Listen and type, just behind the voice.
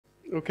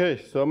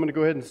Okay, so I'm going to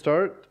go ahead and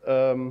start.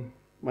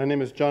 My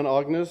name is John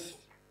Ogness.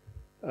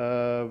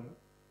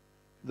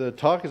 The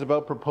talk is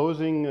about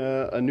proposing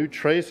a new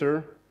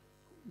tracer.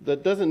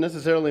 That doesn't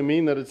necessarily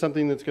mean that it's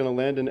something that's going to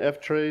land in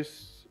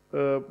ftrace.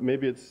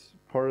 Maybe it's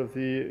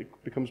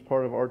becomes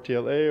part of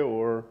RTLA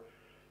or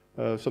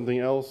something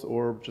else,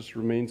 or just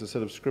remains a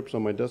set of scripts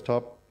on my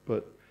desktop.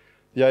 But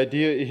the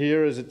idea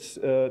here is it's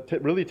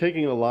really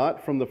taking a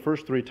lot from the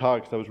first three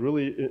talks. I was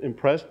really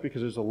impressed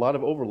because there's a lot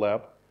of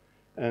overlap.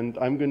 And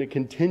I'm going to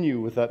continue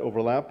with that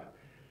overlap,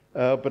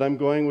 but I'm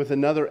going with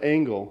another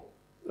angle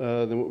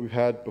than what we've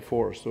had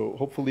before. So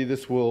hopefully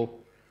this will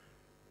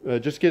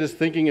just get us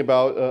thinking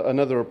about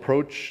another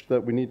approach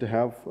that we need to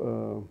have,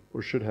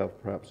 or should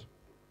have perhaps.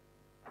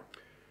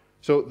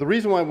 So the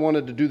reason why I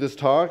wanted to do this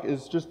talk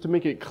is just to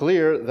make it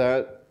clear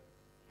that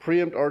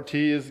Preempt RT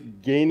is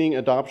gaining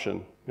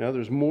adoption. Yeah,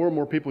 there's more and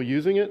more people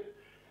using it.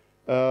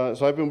 So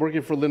I've been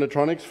working for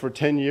Linutronix for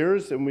 10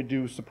 years, and we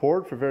do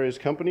support for various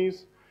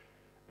companies.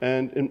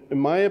 And in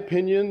my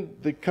opinion,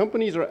 the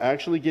companies are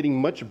actually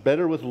getting much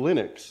better with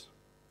Linux.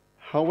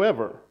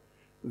 However,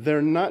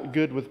 they're not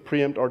good with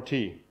Preempt RT.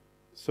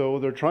 So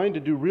they're trying to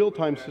do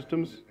real-time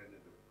systems.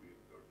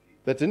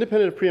 That's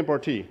independent of Preempt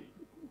RT.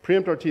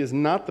 Preempt RT is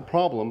not the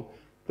problem.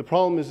 The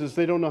problem is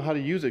they don't know how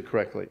to use it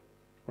correctly,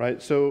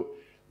 right? So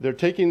they're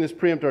taking this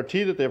Preempt RT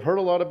that they've heard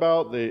a lot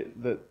about.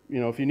 If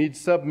you need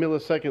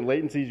sub-millisecond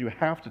latencies, you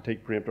have to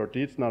take Preempt RT.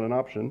 It's not an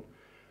option.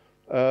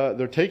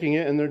 They're taking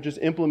it and they're just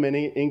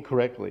implementing it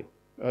incorrectly.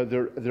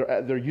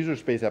 Their user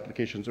space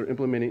applications are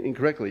implementing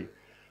incorrectly.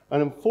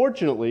 And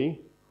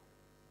unfortunately,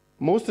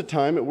 most of the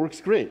time it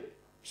works great.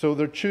 So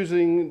they're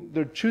choosing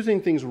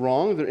things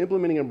wrong, they're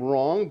implementing them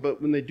wrong,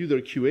 but when they do their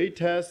QA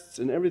tests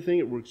and everything,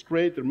 it works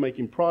great. They're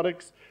making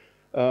products.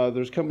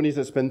 There's companies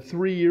that spend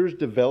 3 years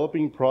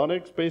developing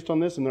products based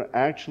on this, and they're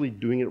actually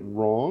doing it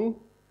wrong.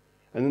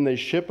 And then they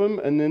ship them,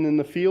 and then in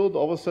the field,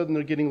 all of a sudden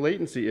they're getting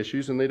latency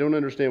issues, and they don't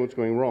understand what's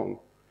going wrong.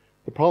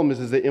 The problem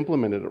is they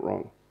implemented it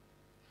wrong.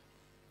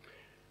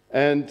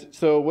 And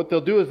so what they'll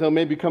do is they'll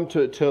maybe come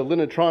to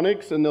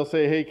Linutronix and they'll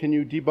say, hey, can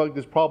you debug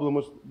this problem?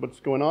 What's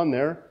going on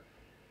there?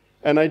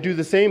 And I do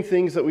the same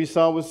things that we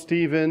saw with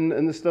Steven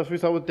and the stuff we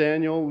saw with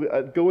Daniel,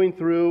 going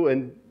through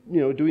and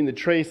doing the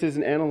traces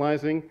and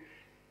analyzing.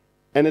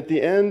 And at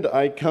the end,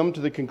 I come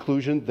to the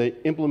conclusion they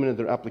implemented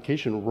their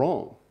application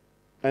wrong.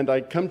 And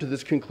I come to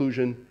this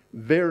conclusion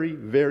very,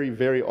 very,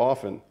 very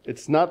often.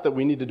 It's not that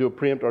we need to do a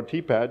Preempt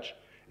RT patch.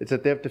 It's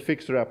that they have to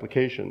fix their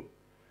application.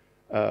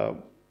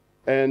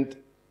 And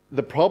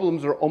the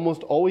problems are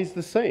almost always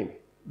the same.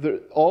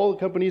 All the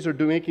companies are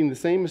making the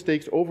same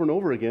mistakes over and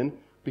over again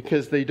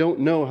because they don't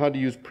know how to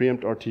use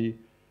Preempt RT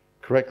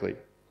correctly.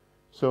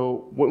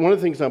 So one of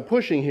the things I'm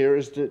pushing here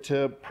is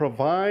to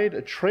provide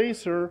a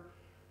tracer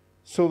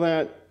so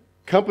that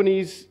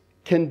companies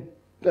can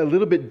a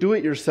little bit do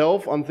it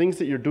yourself on things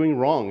that you're doing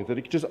wrong, that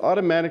it can just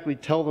automatically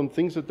tell them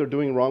things that they're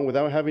doing wrong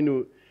without having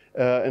to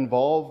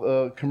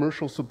involve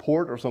commercial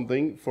support or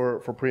something for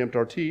Preempt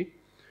RT.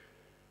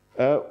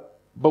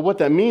 But what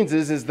that means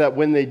is that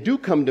when they do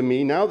come to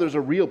me, now there's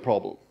a real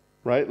problem,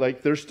 right?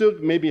 Like they're still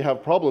maybe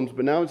have problems,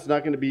 but now it's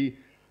not going to be,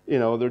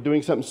 they're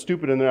doing something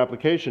stupid in their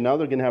application. Now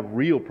they're going to have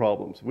real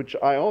problems, which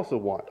I also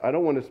want. I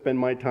don't want to spend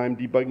my time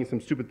debugging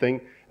some stupid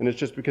thing and it's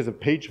just because of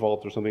page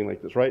fault or something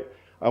like this, right?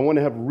 I want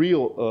to have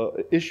real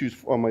issues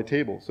on my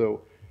table.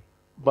 So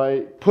by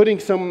putting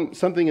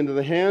something into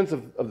the hands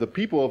of the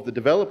people, of the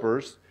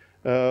developers,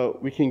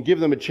 we can give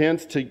them a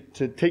chance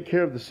to take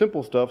care of the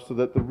simple stuff so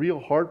that the real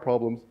hard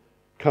problems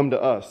come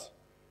to us.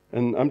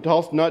 And I'm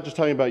also not just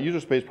talking about user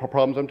space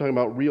problems, I'm talking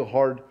about real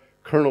hard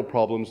kernel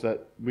problems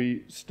that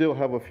we still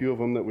have a few of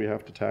them that we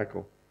have to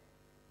tackle.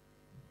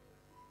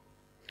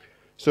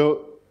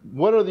 So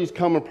what are these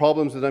common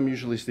problems that I'm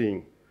usually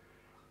seeing?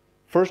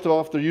 First of all,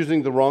 if they're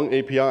using the wrong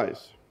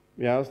APIs.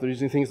 Yeah, so they're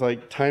using things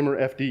like timer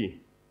FD.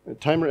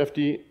 Timer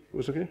FD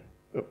was okay?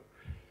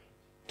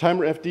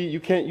 Timer FD, you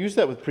can't use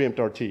that with Preempt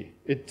RT.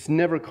 It's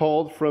never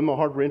called from a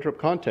hardware interrupt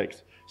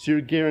context. So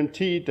you're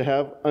guaranteed to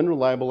have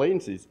unreliable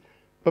latencies.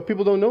 But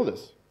people don't know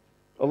this.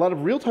 A lot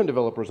of real-time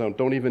developers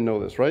don't even know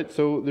this, right?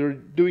 So they're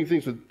doing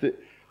things with,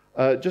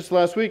 just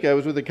last week I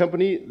was with a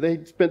company,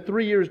 they spent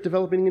 3 years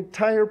developing an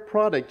entire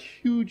product,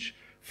 huge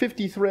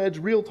 50 threads,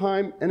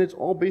 real-time, and it's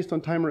all based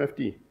on timer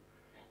FD.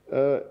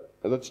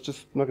 That's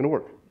just not gonna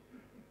work.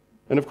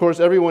 And of course,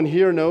 everyone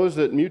here knows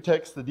that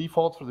mutex, the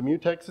defaults for the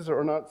mutexes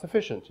are not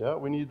sufficient. Yeah,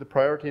 we need the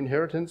priority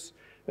inheritance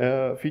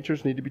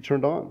features need to be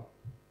turned on.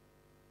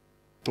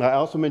 I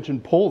also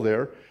mentioned poll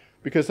there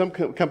because some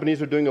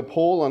companies are doing a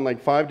poll on like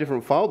 5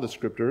 different file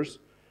descriptors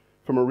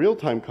from a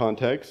real-time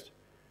context,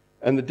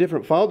 and the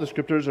different file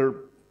descriptors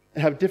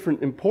have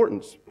different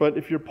importance. But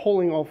if you're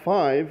polling all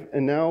 5,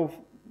 and now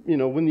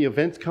when the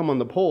events come on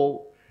the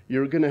poll,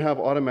 you're going to have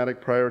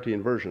automatic priority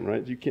inversion,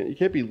 right? You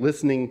can't be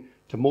listening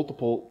to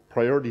multiple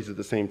priorities at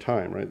the same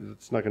time, right?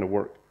 It's not going to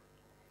work.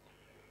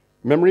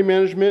 Memory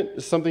management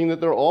is something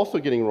that they're also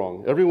getting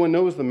wrong. Everyone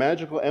knows the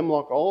magical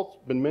mlock all.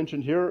 It's been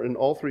mentioned here in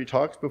all 3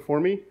 talks before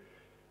me,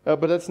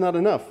 but that's not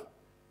enough.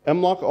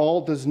 Mlock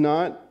all does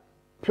not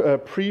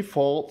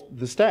pre-fault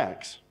the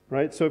stacks,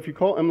 right? So if you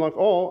call mlock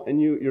all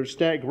and your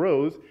stack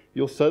grows,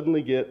 you'll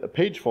suddenly get a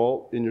page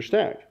fault in your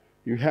stack.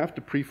 You have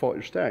to pre-fault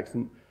your stacks,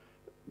 and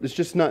it's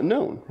just not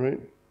known, right?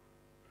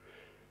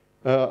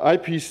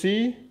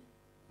 IPC,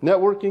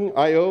 networking,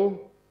 I/O,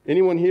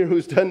 anyone here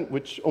who's done,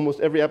 which almost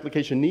every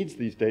application needs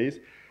these days,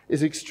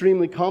 is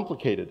extremely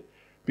complicated.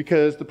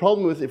 Because the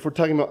problem with, if we're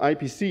talking about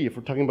IPC, if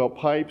we're talking about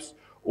pipes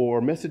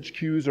or message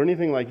queues or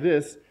anything like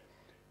this,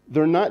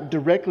 they're not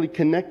directly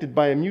connected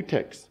by a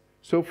mutex.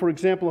 So for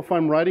example, if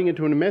I'm writing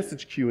into a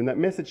message queue and that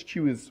message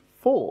queue is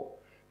full,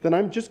 then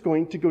I'm just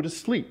going to go to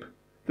sleep.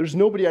 There's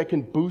nobody I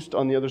can boost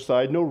on the other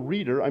side, no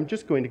reader, I'm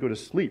just going to go to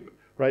sleep,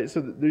 right?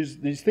 So there's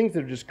these things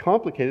that are just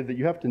complicated that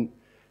you have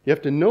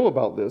to know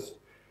about this.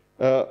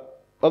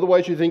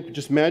 Otherwise you think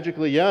just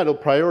magically, yeah, it'll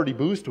priority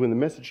boost when the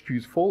message queue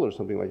is full or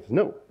something like this.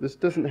 No, this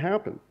doesn't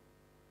happen.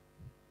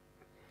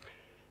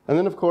 And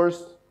then of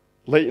course,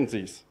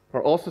 latencies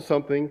are also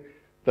something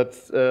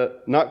that's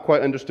not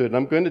quite understood. And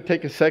I'm going to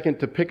take a second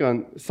to pick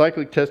on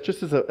cyclic tests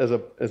just as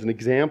an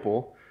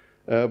example,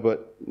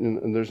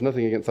 and there's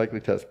nothing against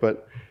cyclic tests,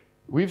 but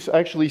we've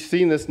actually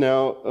seen this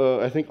now.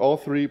 I think all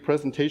three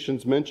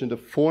presentations mentioned a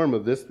form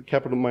of this. The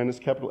capital minus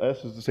capital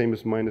S is the same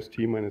as minus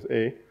T minus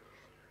A.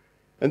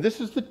 And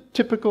this is the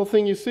typical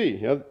thing you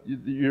see.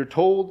 You're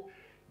told,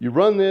 you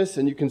run this,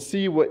 and you can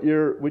see what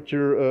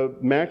your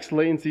max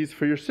latencies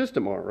for your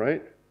system are,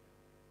 right?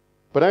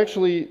 But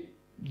actually,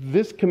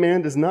 this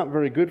command is not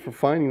very good for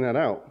finding that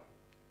out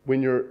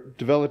when you're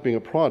developing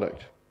a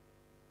product.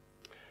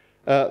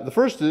 The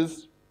first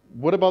is,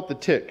 what about the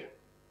tick?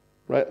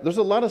 Right? There's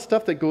a lot of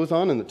stuff that goes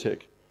on in the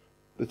tick.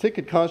 The tick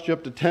could cost you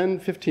up to 10,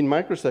 15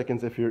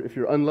 microseconds if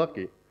you're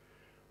unlucky,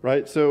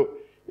 right? So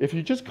if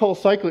you just call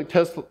cyclic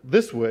test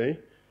this way,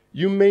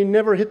 you may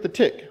never hit the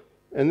tick.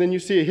 And then you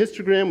see a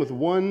histogram with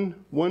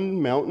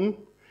one mountain,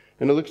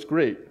 and it looks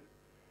great.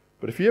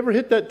 But if you ever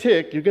hit that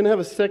tick, you're going to have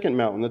a second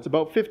mountain that's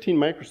about 15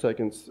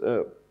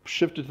 microseconds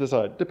shifted to the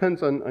side.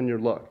 Depends on your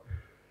luck.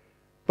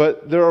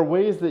 But there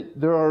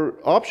are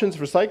options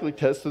for cyclic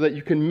tests so that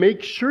you can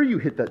make sure you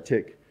hit that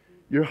tick.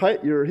 Your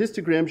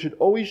histogram should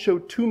always show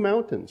two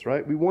mountains,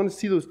 right? We want to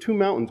see those two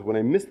mountains when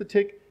I miss the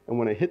tick and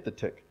when I hit the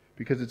tick,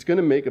 because it's going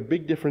to make a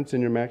big difference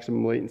in your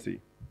maximum latency.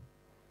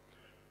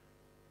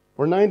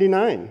 Or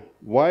 99.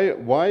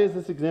 Why is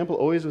this example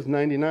always with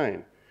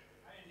 99?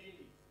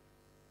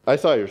 I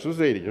saw yours. It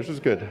was 80. Yours was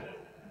good.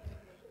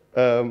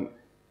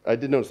 I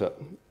did notice that.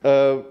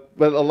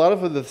 But a lot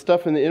of the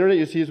stuff in the internet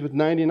you see is with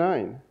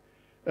 99.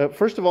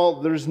 First of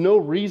all, there's no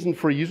reason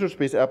for a user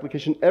space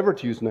application ever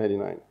to use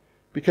 99,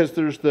 because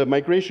there's the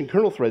migration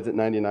kernel threads at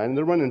 99, and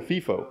they're running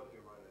FIFO.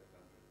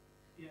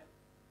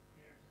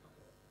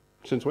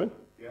 Since when?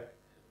 Yeah.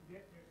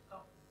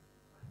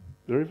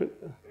 They're even.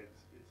 It's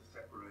a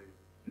separate.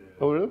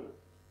 Oh really?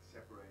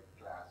 Separate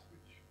class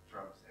which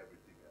trumps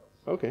everything else.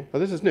 Okay. Oh,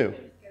 this is new.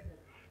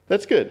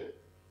 That's good.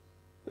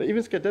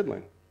 Even get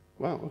deadline.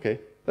 Wow, okay.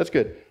 That's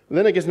good. And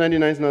then I guess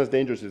 99 is not as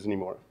dangerous as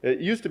anymore. It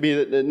used to be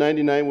that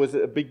 99 was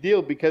a big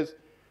deal because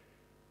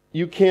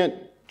you can't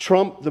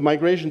trump the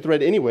migration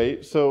thread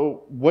anyway,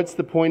 so what's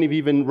the point of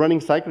even running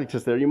cyclic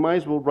tests there? You might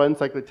as well run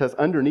cyclic tests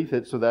underneath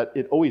it so that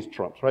it always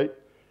trumps, right?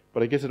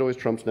 But I guess it always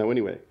trumps now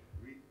anyway.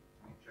 We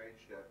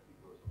changed that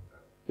because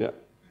of that.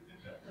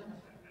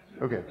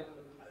 Yeah. Okay.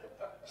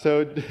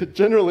 So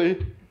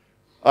generally,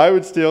 I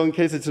would still, in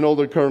case it's an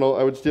older kernel,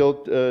 I would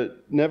still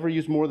never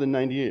use more than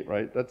 98,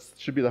 right? That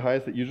should be the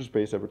highest that user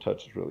space ever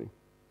touches, really.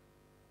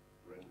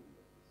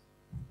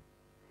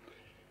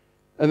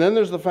 And then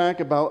there's the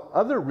fact about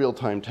other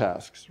real-time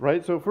tasks,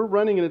 right? So if we're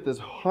running it at this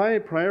high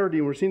priority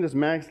and we're seeing this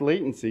max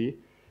latency,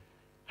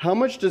 how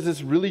much does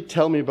this really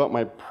tell me about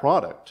my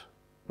product,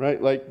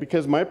 right? Like,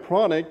 because my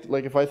product,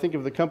 like if I think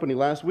of the company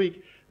last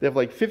week, they have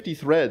like 50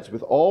 threads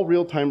with all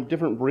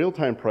different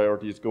real-time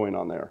priorities going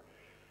on there.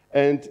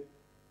 And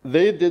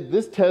they did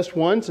this test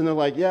once, and they're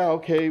like, yeah,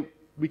 okay,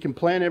 we can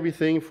plan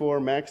everything for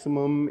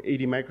maximum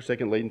 80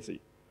 microsecond latency.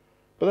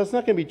 But that's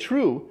not going to be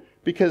true,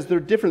 because their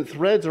different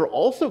threads are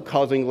also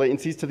causing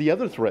latencies to the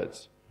other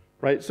threads,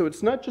 right? So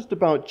it's not just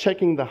about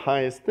checking the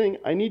highest thing.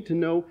 I want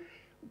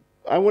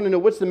to know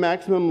what's the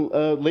maximum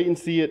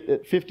latency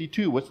at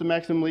 52, what's the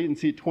maximum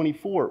latency at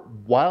 24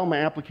 while my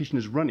application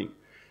is running,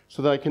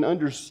 so that I can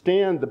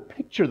understand the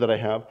picture that I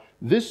have.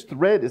 This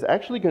thread is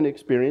actually going to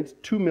experience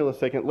 2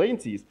 millisecond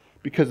latencies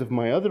because of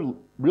my other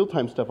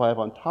real-time stuff I have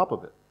on top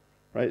of it,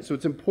 right? So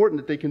it's important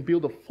that they can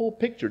build a full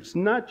picture. It's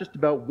not just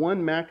about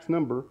one max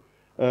number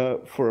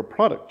for a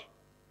product.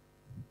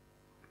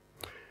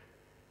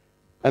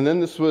 And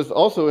then this was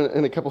also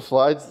in a couple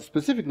slides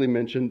specifically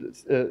mentioned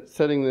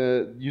using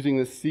the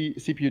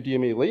CPU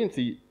DMA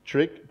latency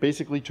trick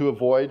basically to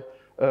avoid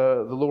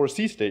the lower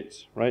C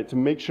states, right? To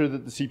make sure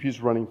that the CPU is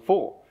running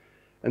full.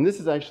 And this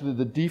is actually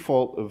the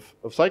default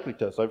of cyclic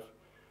tests.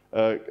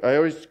 A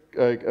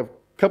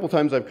couple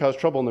times I've caused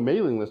trouble on the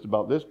mailing list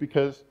about this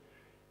because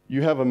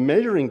you have a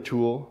measuring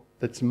tool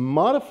that's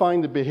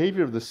modifying the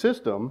behavior of the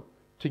system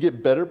to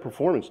get better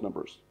performance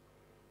numbers.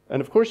 And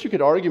of course you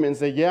could argue and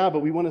say, yeah, but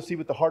we want to see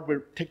what the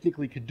hardware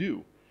technically could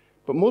do.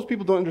 But most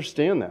people don't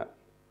understand that.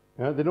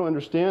 Yeah, they don't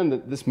understand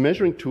that this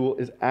measuring tool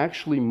is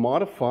actually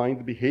modifying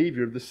the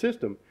behavior of the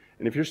system.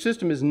 And if your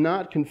system is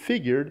not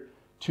configured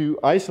to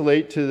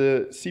isolate to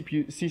the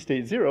CPU C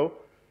state 0,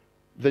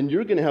 then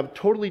you're going to have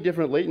totally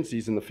different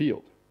latencies in the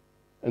field.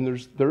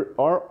 And there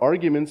are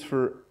arguments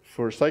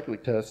for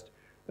cyclic test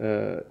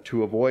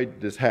to avoid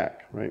this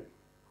hack, right?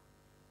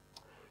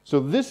 So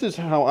this is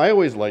how I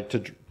always like to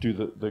do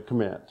the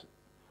command.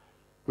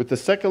 With the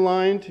second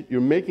line,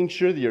 you're making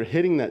sure that you're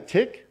hitting that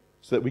tick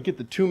so that we get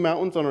the two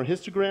mountains on our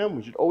histogram.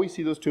 We should always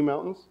see those two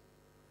mountains.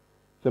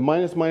 The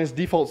minus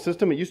default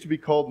system, it used to be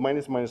called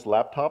minus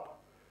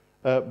laptop,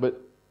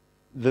 but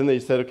then they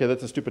said, okay,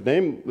 that's a stupid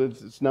name.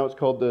 Now it's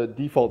called the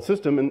default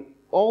system, and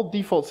all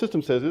default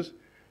system says is,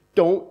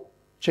 don't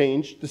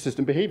change the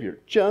system behavior.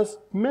 Just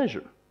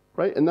measure,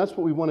 right? And that's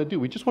what we want to do.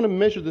 We just want to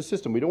measure the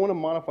system. We don't want to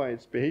modify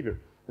its behavior.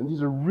 And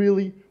these are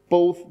really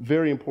both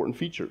very important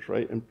features,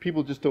 right? And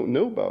people just don't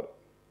know about it.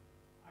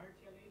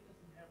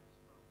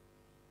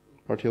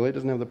 RTLA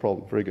doesn't have the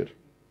problem. Very good.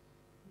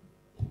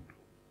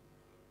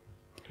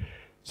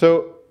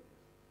 So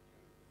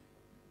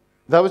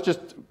that was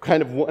just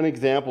kind of one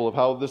example of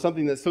how there's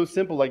something that's so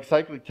simple like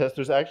cyclic test.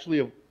 There's actually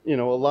a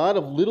lot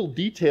of little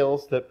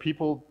details that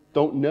people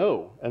don't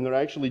know. And they're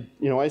actually,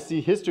 I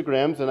see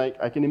histograms and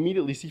I can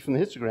immediately see from the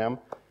histogram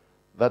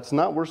that's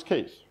not worst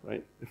case,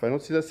 right? If I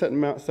don't see that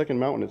second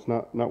mountain, it's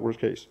not worst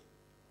case.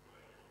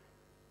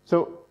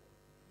 So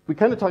we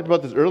kind of talked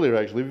about this earlier,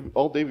 actually.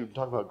 All day we've been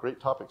talking about great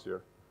topics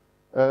here.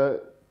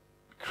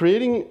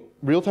 Creating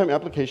real-time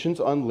applications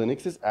on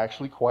Linux is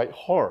actually quite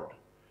hard.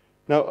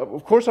 Now,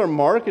 of course, our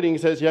marketing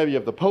says, yeah, you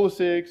have the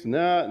POSIX and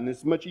that, and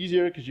it's much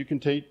easier because you can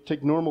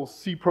take normal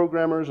C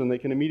programmers and they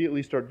can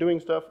immediately start doing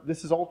stuff.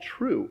 This is all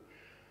true.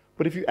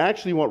 But if you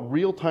actually want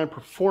real-time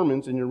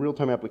performance in your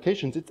real-time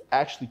applications, it's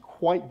actually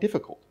quite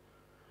difficult.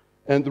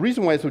 And the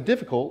reason why it's so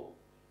difficult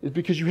is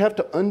because you have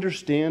to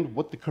understand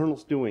what the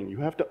kernel's doing. You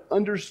have to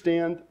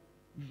understand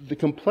the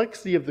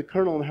complexity of the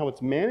kernel and how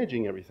it's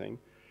managing everything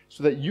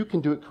so that you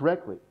can do it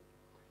correctly.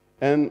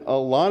 And a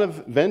lot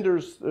of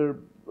vendors,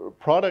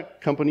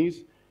 product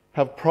companies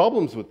have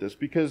problems with this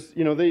because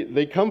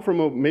they come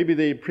from maybe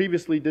they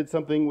previously did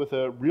something with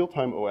a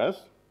real-time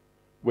OS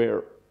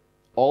where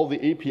all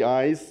the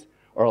APIs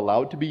are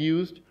allowed to be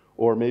used,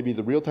 or maybe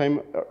the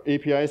real-time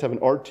APIs have an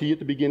RT at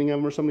the beginning of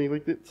them or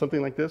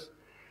something like this.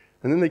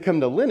 And then they come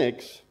to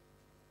Linux,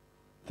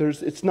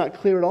 it's not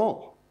clear at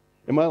all.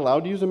 Am I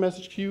allowed to use a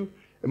message queue?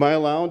 Am I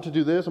allowed to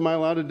do this? Am I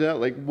allowed to do that?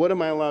 Like, what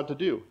am I allowed to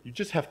do? You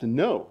just have to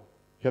know.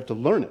 You have to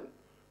learn it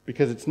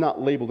because it's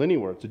not labeled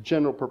anywhere. It's a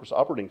general purpose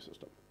operating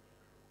system.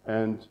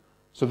 And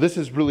so this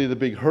is really the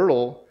big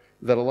hurdle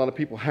that a lot of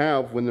people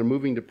have when they're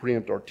moving to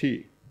preempt RT.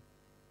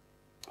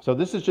 So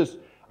this is just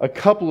a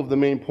couple of the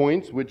main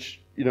points,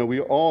 which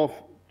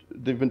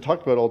they've been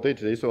talked about all day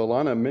today. So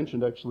Alana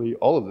mentioned actually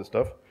all of this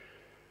stuff.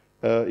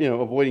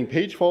 Avoiding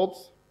page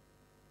faults,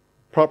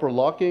 proper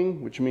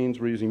locking, which means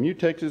we're using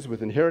mutexes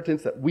with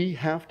inheritance that we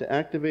have to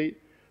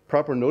activate,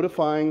 proper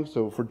notifying.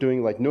 So for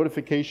doing like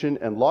notification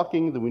and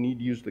locking, then we need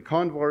to use the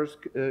convars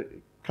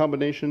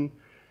combination.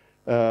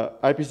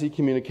 IPC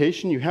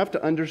communication, you have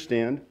to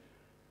understand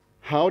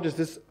how does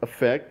this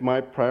affect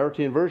my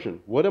priority inversion?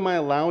 What am I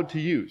allowed to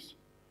use?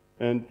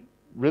 And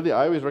really,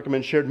 I always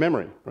recommend shared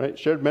memory, right?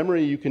 Shared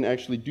memory, you can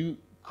actually do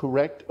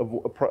correct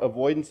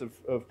avoidance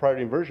of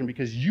priority inversion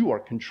because you are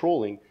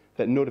controlling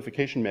that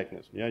notification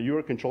mechanism. Yeah, you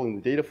are controlling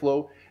the data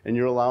flow and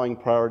you're allowing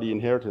priority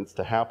inheritance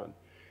to happen.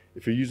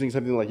 If you're using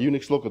something like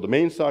Unix local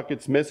domain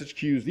sockets, message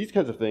queues, these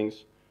kinds of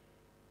things,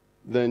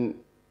 then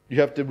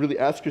you have to really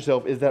ask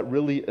yourself, is that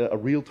really a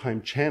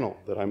real-time channel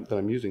that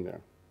I'm using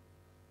there?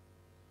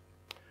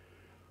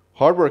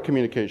 Hardware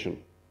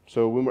communication.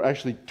 So when we're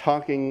actually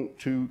talking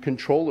to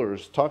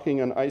controllers,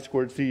 talking on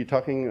I2C,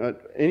 talking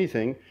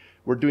anything,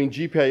 we're doing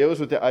GPIOs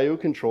with the I/O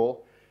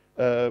control.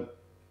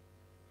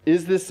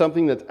 Is this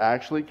something that's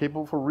actually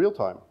capable for real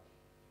time?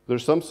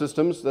 There's some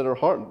systems that are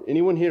hard.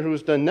 Anyone here who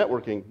has done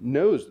networking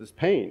knows this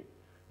pain.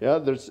 Yeah,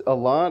 there's a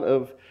lot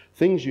of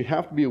things you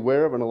have to be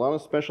aware of and a lot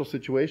of special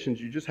situations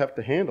you just have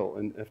to handle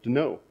and have to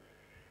know.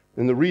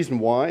 And the reason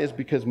why is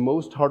because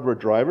most hardware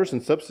drivers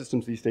and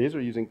subsystems these days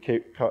are using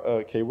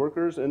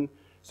K-workers and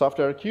soft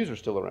IRQs are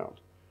still around,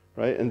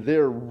 right? And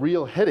they're a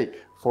real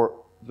headache for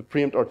the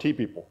preempt RT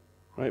people,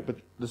 right? But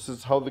this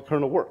is how the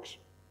kernel works.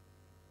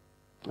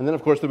 And then,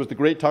 of course, there was the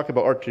great talk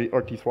about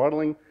RT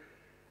throttling.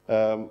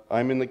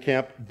 I'm in the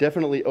camp,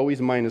 definitely always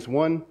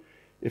 -1.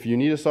 If you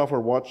need a software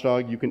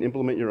watchdog, you can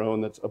implement your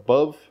own that's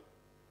above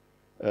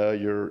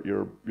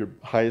your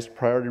highest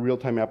priority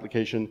real-time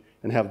application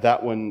and have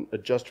that one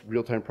adjust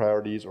real-time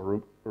priorities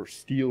or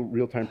steal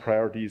real-time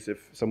priorities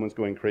if someone's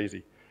going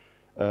crazy.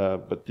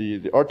 But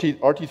the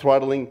RT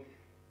throttling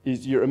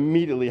is you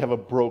immediately have a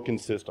broken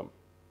system.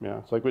 Yeah,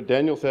 it's like what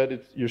Daniel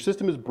said, your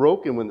system is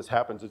broken when this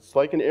happens. It's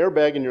like an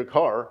airbag in your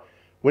car.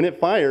 When it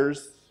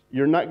fires,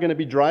 you're not going to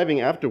be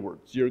driving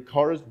afterwards. Your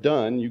car is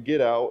done, you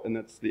get out, and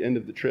that's the end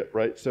of the trip,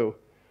 right? So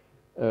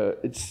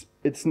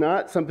it's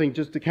not something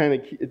just to kind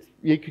of,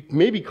 you could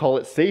maybe call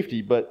it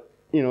safety, but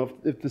you know,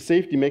 if the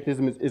safety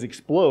mechanism is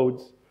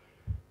explodes,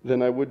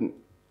 then I wouldn't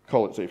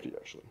call it safety,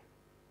 actually.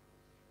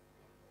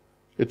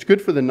 It's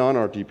good for the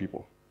non-RT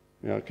people,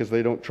 you know, because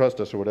they don't trust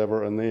us or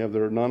whatever, and they have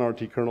their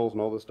non-RT kernels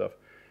and all this stuff.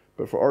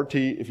 But for RT,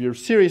 if you're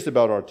serious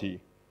about RT,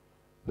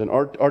 then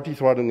RT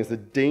throttling is a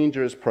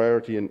dangerous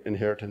priority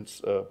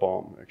inheritance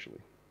bomb, actually.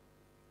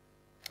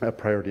 A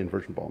priority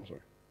inversion bomb, sorry.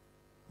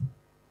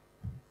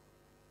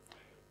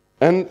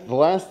 And the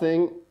last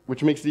thing,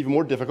 which makes it even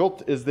more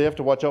difficult, is they have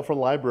to watch out for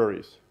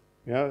libraries.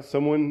 Yeah,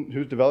 someone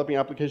who's developing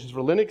applications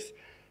for Linux,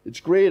 it's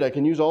great, I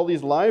can use all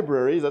these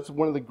libraries. That's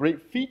one of the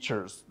great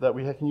features, that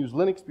we can use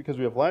Linux because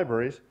we have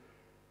libraries.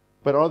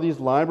 But are these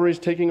libraries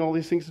taking all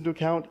these things into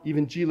account?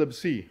 Even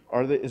glibc,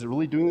 is it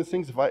really doing these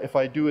things? If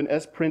I do an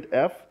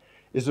sprintf,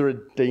 is there a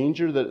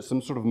danger that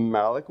some sort of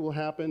malloc will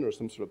happen or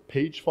some sort of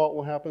page fault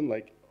will happen?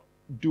 Like,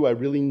 do I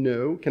really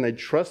know? Can I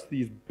trust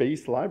these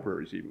base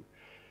libraries even?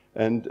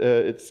 And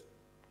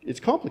it's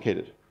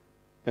complicated.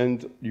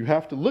 And you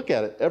have to look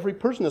at it. Every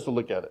person has to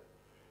look at it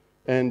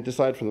and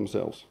decide for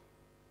themselves.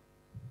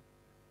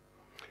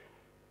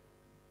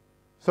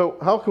 So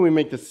how can we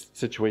make this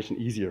situation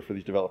easier for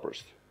these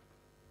developers?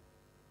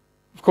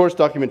 Of course,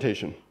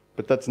 documentation,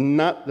 but that's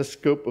not the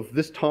scope of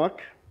this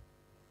talk.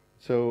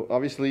 So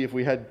obviously, if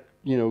we had,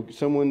 you know,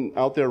 someone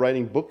out there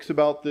writing books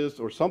about this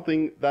or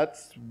something,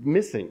 that's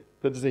missing.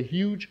 That is a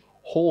huge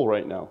hole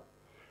right now.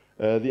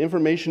 The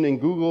information in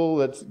Google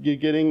that you're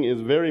getting is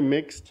very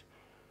mixed,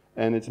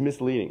 and it's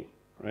misleading,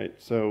 right?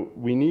 So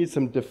we need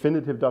some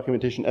definitive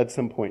documentation at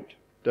some point,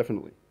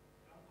 definitely.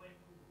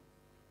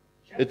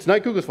 It's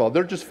not Google's fault,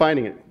 they're just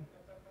finding it.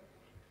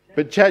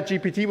 But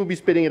ChatGPT will be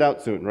spitting it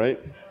out soon,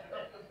 right?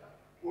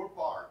 Or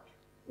Bart.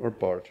 Or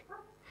Bart.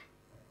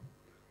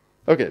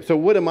 Okay, so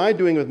what am I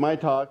doing with my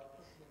talk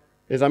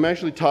is I'm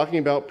actually talking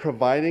about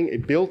providing a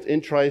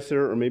built-in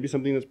tracer or maybe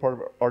something that's part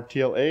of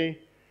RTLA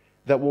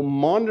that will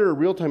monitor a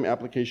real-time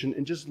application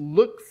and just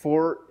look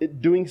for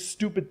it doing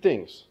stupid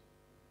things,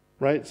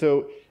 right?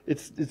 So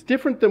it's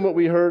different than what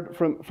we heard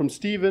from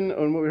Stephen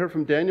and what we heard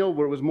from Daniel,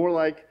 where it was more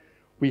like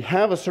we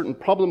have a certain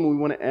problem and we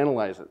want to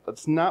analyze it.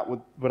 That's not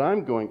what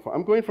I'm going for.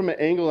 I'm going from an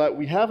angle that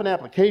we have an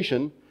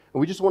application and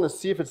we just want to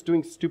see if it's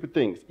doing stupid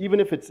things,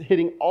 even if it's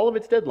hitting all of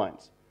its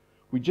deadlines.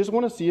 We just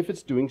want to see if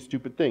it's doing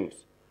stupid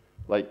things,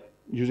 like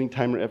using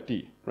timer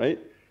FD, right?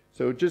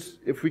 So just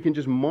if we can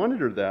just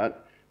monitor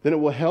that, then it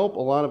will help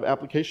a lot of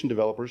application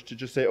developers to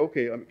just say,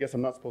 okay, I guess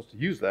I'm not supposed to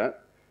use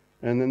that,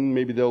 and then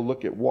maybe they'll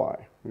look at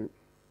why. Right?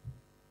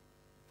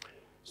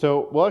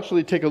 So we'll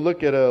actually take a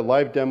look at a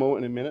live demo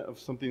in a minute of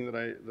something that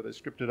I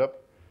scripted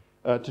up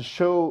to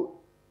show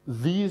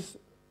these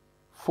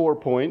 4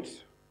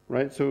 points,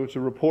 right? So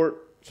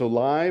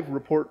live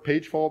report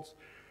page faults,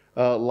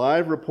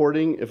 live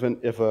reporting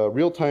if a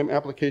real-time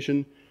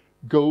application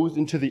goes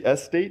into the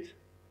S state,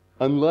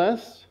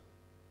 unless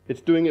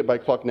it's doing it by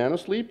clock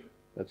nanosleep,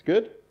 that's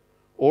good,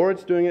 or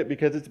it's doing it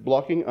because it's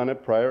blocking on a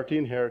priority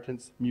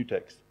inheritance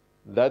mutex.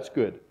 That's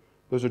good.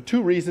 Those are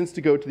 2 reasons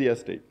to go to the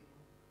S state.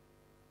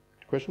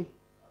 Question?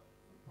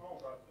 No,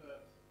 but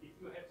if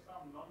you have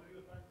some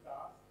non-real-time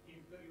task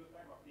in the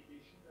real-time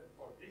application, then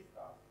for this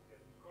task, it can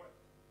be correct.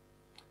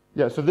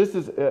 Yeah, so this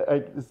is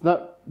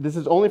this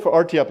is only for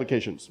RT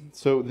applications.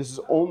 So this is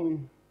only.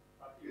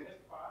 But you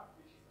have part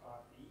which is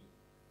RT,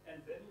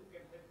 and then you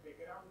can have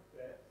background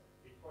threads,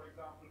 which, for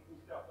example, push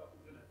data to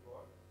the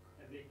network,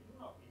 and they do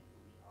not need to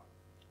be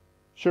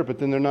RT. Sure, but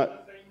then they're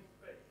not.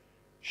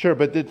 Sure,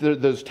 but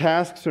those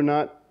tasks are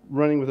not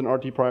running with an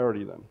RT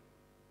priority then.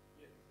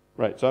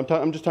 Right, so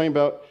I'm just talking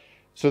about,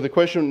 so the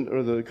question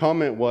or the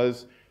comment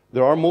was,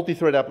 there are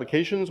multi-thread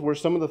applications where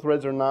some of the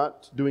threads are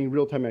not doing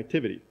real-time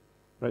activity,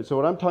 right? So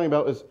what I'm talking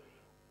about is,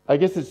 I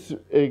guess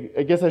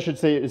I should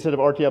say, instead of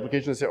RT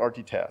applications, I say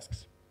RT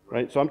tasks,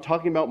 right? So I'm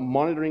talking about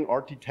monitoring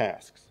RT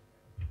tasks,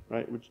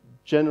 right? Which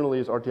generally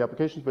is RT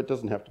applications, but it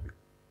doesn't have to be.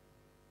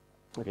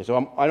 Okay,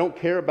 so I don't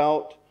care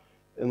about,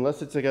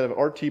 unless it's a kind of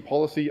RT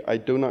policy, I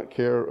do not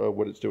care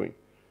what it's doing.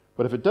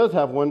 But if it does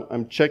have one,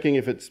 I'm checking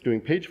if it's doing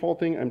page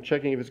faulting, I'm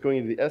checking if it's going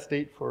into the S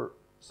state for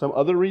some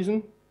other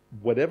reason,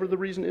 whatever the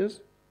reason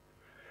is.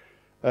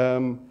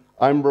 I'm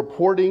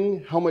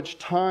reporting how much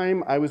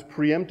time I was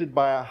preempted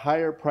by a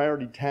higher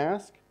priority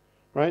task,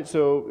 right?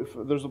 So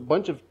if there's a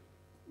bunch of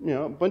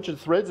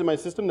threads in my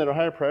system that are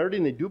higher priority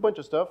and they do a bunch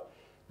of stuff,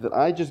 that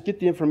I just get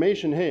the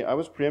information, hey, I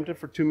was preempted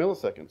for 2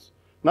 milliseconds.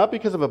 Not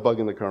because of a bug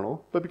in the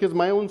kernel, but because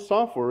my own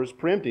software is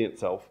preempting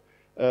itself.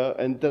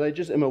 And that I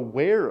just am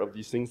aware of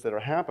these things that are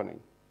happening.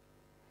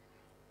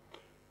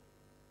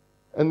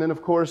 And then,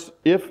 of course,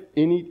 if at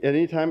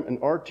any time an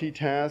RT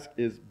task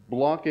is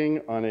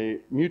blocking on a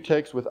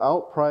mutex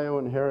without prio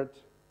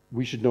inherit,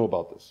 we should know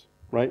about this,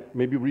 right?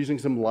 Maybe we're using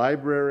some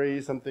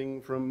library,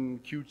 something from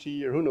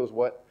Qt or who knows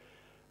what.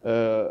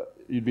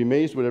 You'd be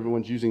amazed what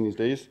everyone's using these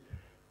days.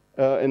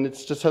 And it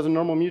just has a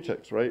normal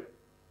mutex, right?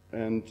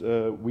 And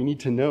we need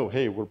to know,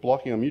 hey, we're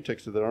blocking on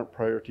mutexes that aren't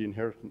priority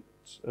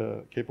inheritance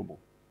capable.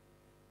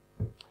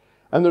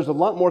 And there's a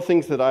lot more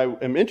things that I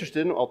am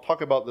interested in. I'll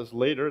talk about this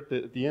later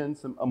at the end,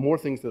 some more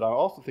things that I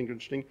also think are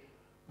interesting.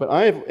 But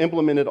I have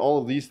implemented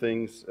all of these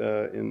things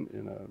in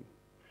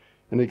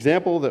an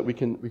example that we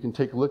can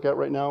take a look at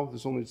right now.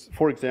 There's only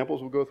 4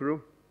 examples we'll go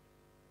through.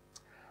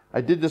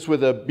 I did this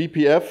with a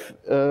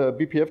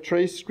BPF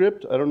trace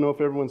script. I don't know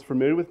if everyone's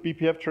familiar with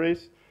BPF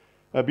trace.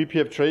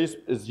 BPF trace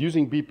is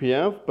using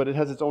BPF, but it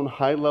has its own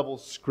high-level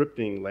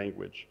scripting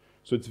language.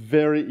 So it's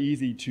very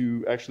easy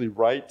to actually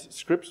write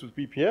scripts with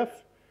BPF,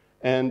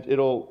 and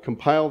it'll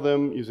compile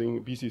them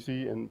using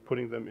BCC and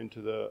putting them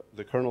into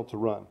the kernel to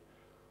run.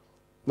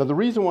 Now the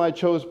reason why I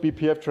chose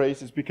BPF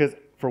trace is because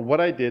for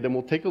what I did, and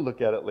we'll take a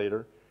look at it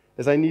later,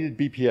 is I needed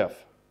BPF.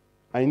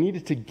 I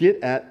needed to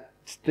get at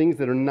things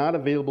that are not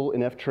available in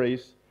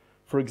ftrace.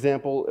 For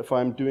example, if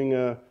I'm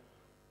doing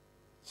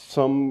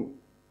some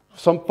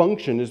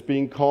function is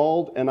being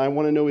called and I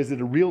want to know, is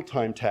it a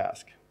real-time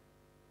task?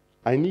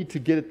 I need to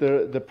get at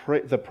the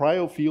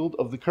prio field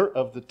of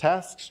the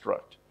task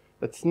struct.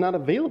 That's not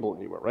available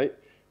anywhere, right?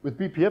 With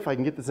BPF, I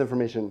can get this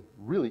information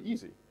really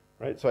easy,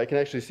 right? So I can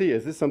actually see,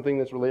 is this something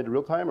that's related to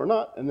real-time or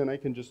not? And then I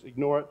can just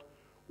ignore it,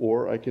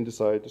 or I can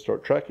decide to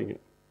start tracking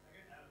it.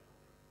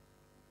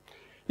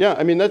 Yeah,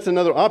 I mean, that's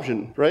another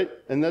option, right?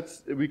 And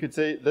we could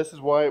say, this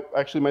is why,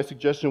 actually my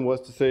suggestion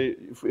was to say,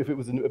 if it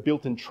was a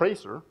built-in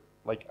tracer,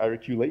 like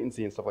IRQ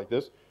latency and stuff like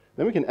this,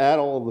 then we can add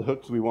all of the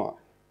hooks we want.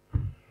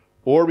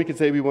 Or we could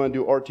say we want to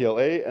do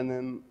RTLA, and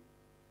then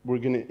we're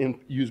going to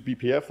use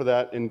BPF for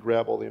that and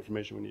grab all the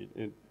information we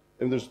need.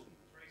 And there's...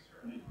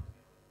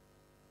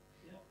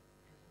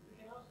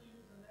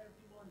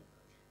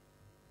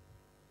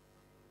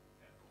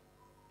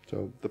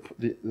 So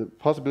the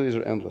possibilities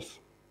are endless.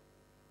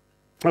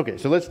 Okay,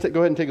 so let's go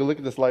ahead and take a look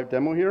at this live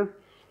demo here.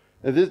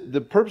 The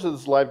purpose of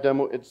this live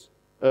demo,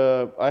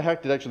 I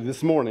hacked it actually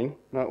this morning,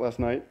 not last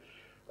night.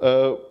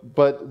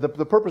 But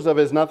the purpose of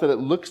it is not that it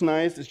looks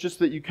nice, it's just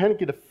that you kind of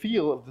get a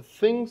feel of the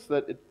things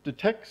that it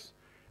detects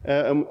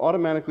and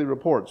automatically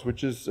reports,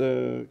 which is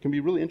can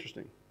be really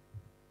interesting.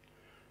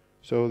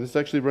 So this is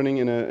actually running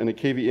in a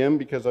KVM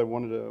because I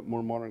wanted a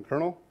more modern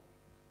kernel.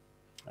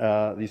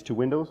 These 2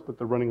 windows, but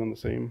they're running on the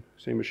same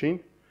machine.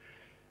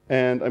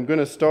 And I'm going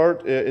to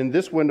start, in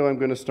this window, I'm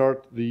going to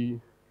start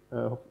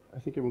I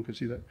think everyone can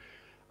see that.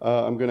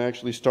 I'm going to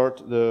actually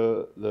start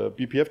the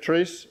BPF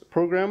trace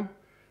program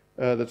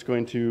that's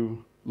going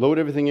to load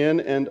everything in.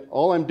 And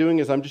all I'm doing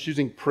is I'm just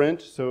using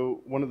print. So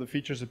one of the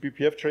features of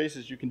BPF trace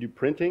is you can do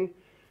printing.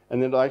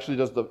 And then it actually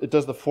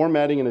does the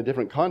formatting in a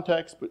different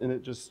context, and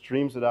it just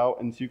streams it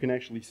out. And so you can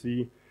actually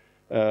see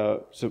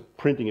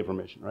printing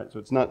information, right? So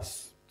it's not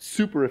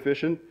super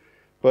efficient,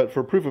 but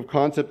for proof of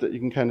concept that you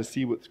can kind of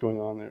see what's going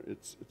on there,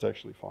 it's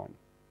actually fine.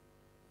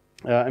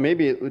 And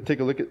maybe take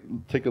a look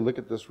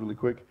at this really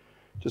quick,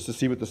 just to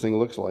see what this thing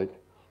looks like.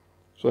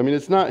 So I mean,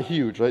 it's not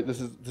huge, right?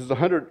 This is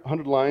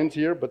 100 lines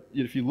here, but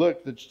if you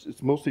look,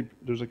 it's mostly,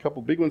 there's a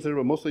couple big ones there,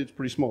 but mostly it's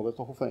pretty small. That's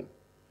the whole thing,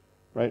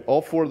 right?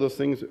 All 4 of those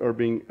things are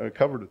being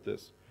covered with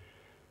this.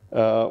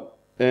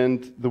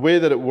 And the way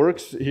that it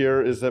works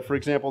here is that, for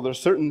example, there's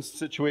certain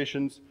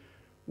situations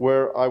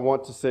where I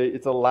want to say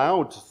it's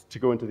allowed to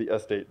go into the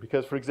S state.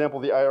 Because, for example,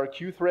 the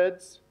IRQ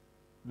threads,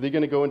 they're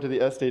going to go into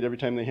the S state every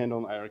time they handle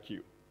an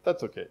IRQ.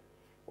 That's okay.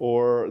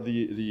 Or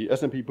the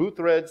SMP boot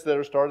threads that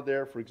are started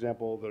there, for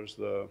example, there's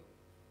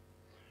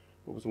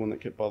what was the one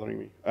that kept bothering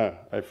me?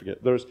 I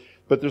forget.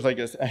 But there's like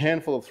a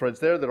handful of threads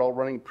there that are all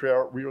running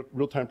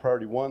real-time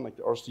priority 1, like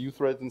the RCU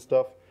threads and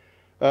stuff.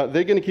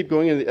 They're going to keep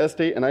going into the S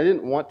state, and I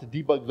didn't want to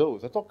debug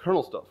those. That's all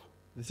kernel stuff.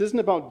 This isn't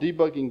about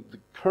debugging the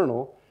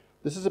kernel.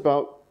 This is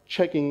about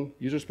checking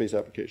user space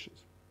applications.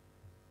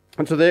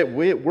 And so the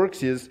way it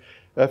works is,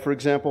 for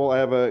example, I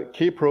have a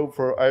kprobe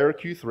for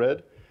IRQ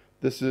thread.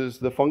 This is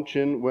the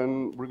function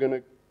when we're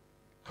going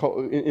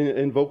to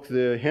invoke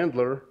the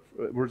handler.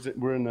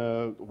 We're in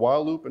a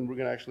while loop, and we're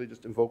going to actually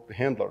just invoke the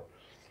handler.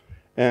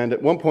 And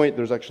at one point,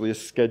 there's actually a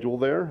schedule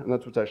there, and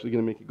that's what's actually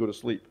going to make it go to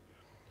sleep.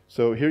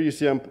 So here you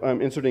see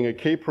I'm inserting a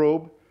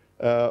kprobe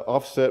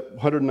offset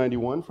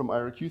 191 from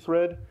IRQ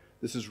thread.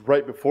 This is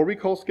right before we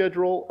call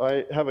schedule.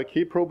 I have a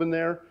kprobe in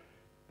there.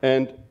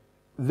 And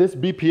this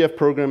BPF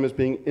program is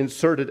being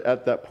inserted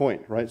at that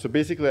point, right? So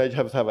basically, I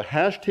have a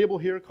hash table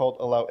here called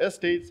allow S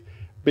states.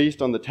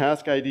 Based on the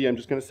task ID, I'm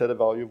just going to set a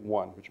value of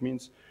 1, which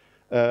means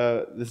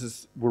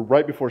we're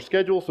right before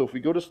schedule. So if we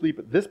go to sleep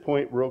at this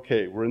point, we're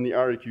okay. We're in the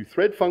IRQ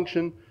thread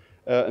function,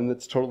 and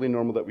it's totally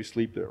normal that we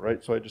sleep there,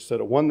 right? So I just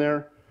set a 1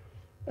 there.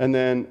 And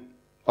then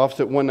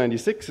offset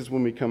 196 is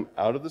when we come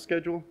out of the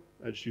schedule.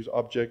 I just use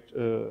object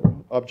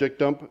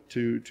dump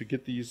to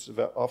get these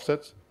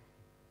offsets.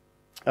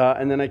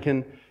 And then I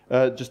can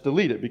just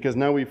delete it, because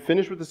now we've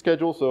finished with the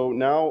schedule, so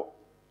now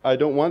I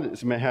don't want it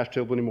as my hash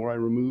table anymore. I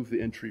remove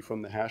the entry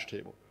from the hash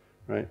table,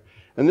 right?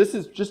 And this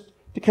is just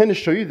to kind of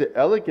show you the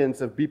elegance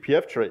of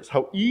BPF trace,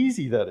 how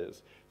easy that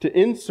is. To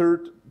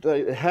insert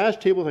the hash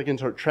tables, I can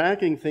start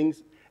tracking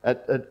things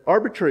at an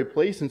arbitrary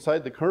place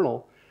inside the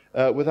kernel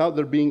without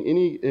there being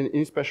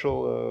any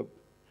special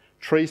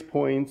trace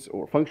points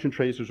or function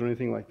tracers or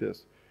anything like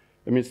this.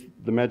 I mean, it's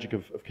the magic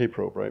of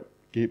kprobe, right?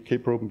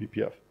 Kprobe and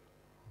BPF.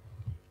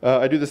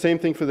 I do the same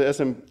thing for the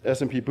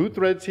SMP boot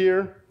threads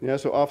here. Yeah,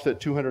 so offset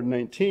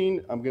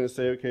 219, I'm going to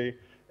say, okay,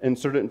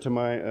 insert it into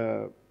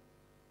my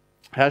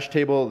hash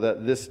table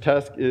that this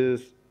task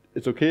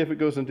it's okay if it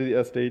goes into the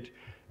S state,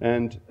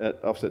 and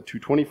at offset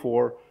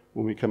 224,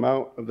 when we come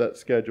out of that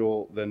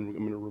schedule, then I'm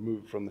going to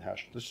remove it from the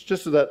hash. This is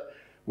just so that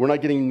we're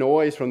not getting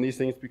noise from these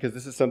things, because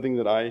this is something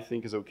that I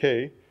think is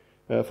okay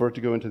for it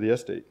to go into the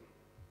S state.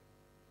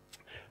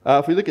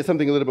 If we look at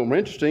something a little bit more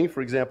interesting,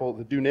 for example,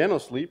 the do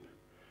nanosleep.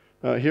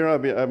 Here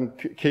I'm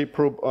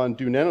kprobe on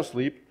do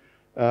nanosleep,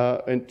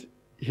 and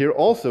here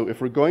also,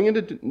 if we're going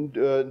into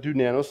do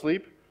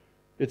nanosleep,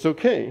 it's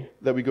okay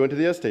that we go into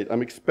the S state.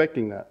 I'm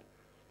expecting that.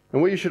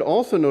 And what you should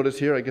also notice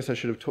here, I guess I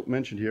should have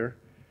mentioned here,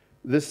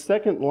 this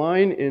second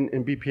line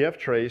in BPF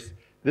trace,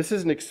 this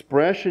is an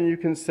expression you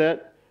can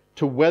set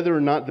to whether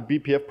or not the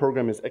BPF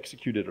program is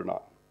executed or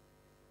not.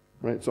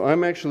 Right? So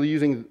I'm actually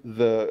using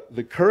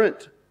the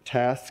current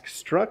task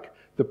struct,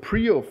 the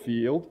prio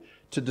field,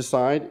 to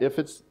decide if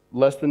it's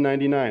less than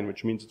 99,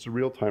 which means it's a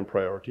real-time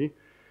priority.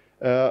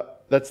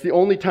 That's the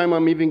only time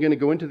I'm even going to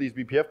go into these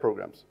BPF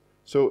programs.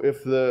 So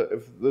if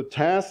the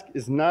task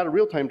is not a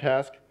real-time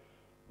task,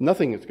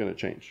 nothing is going to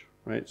change,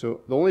 right? So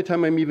the only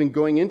time I'm even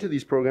going into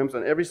these programs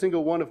on every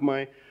single one of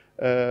my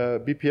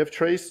BPF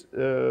trace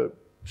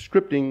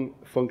scripting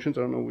functions,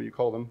 I don't know what you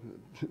call them,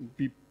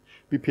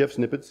 BPF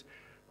snippets,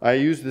 I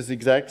use this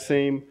exact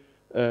same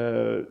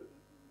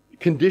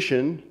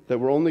condition that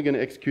we're only going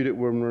to execute it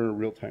when we're in a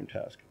real-time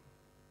task.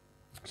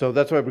 So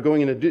that's why we're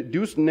going into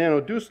do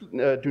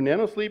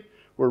nanosleep.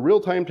 We're a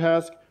real-time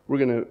task. We're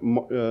going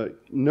to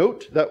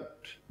note that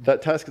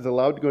that task is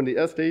allowed to go into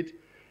the S state,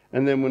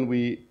 and then when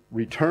we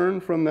return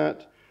from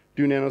that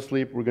do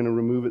nanosleep, we're going to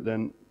remove it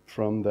then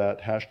from that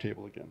hash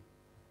table again.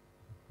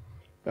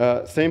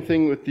 Same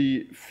thing with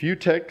the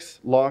futex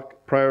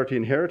lock priority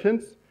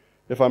inheritance.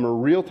 If I'm a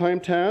real-time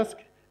task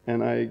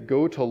and I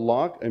go to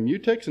lock a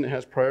mutex and it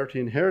has priority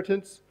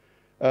inheritance,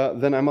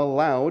 then I'm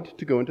allowed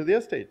to go into the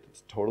S state.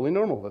 It's totally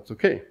normal. That's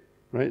okay,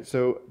 right?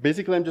 So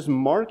basically, I'm just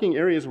marking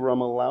areas where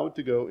I'm allowed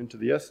to go into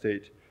the S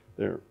state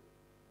there.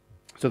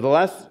 So the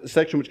last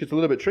section, which gets a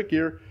little bit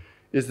trickier,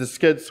 is the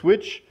sched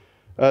switch.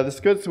 The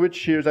sched switch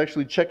here is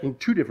actually checking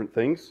two different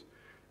things.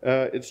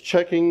 It's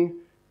checking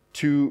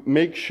to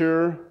make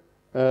sure,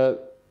 or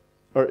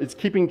it's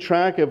keeping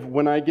track of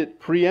when I get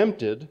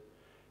preempted,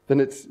 then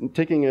it's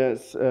taking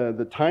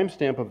the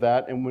timestamp of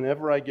that, and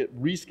whenever I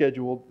get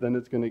rescheduled, then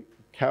it's going to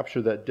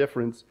capture that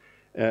difference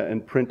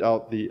and print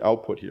out the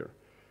output here.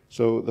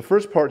 So the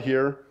first part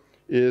here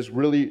is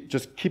really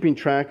just keeping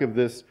track of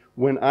this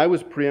when I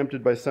was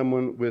preempted by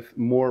someone with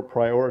more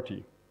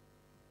priority.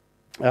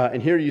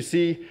 And here you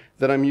see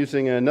that I'm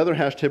using another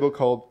hash table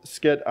called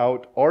sched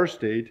out r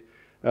state.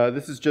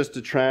 This is just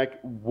to track,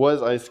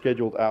 was I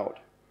scheduled out?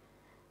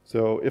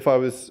 So if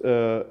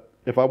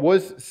I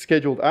was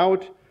scheduled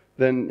out,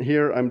 then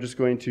here I'm just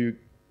going to,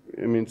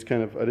 I mean, it's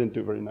kind of, I didn't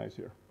do very nice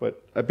here,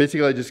 but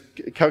basically I just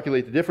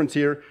calculate the difference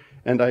here,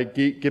 and I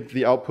give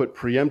the output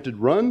preempted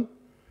run,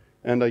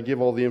 and I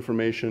give all the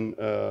information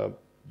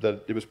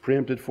that it was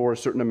preempted for a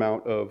certain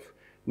amount of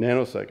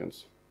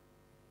nanoseconds.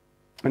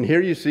 And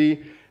here you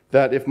see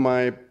that if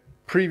my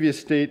previous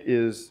state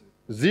is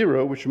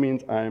 0, which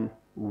means I'm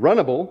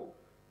runnable,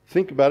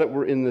 think about it,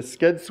 we're in the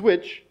sched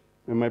switch,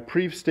 and my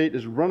prev state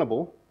is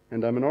runnable,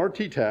 and I'm an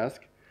RT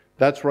task,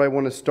 that's where I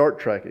want to start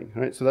tracking,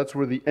 right? So that's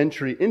where the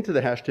entry into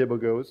the hash table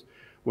goes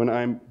when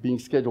I'm being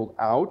scheduled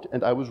out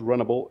and I was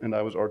runnable and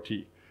I was RT.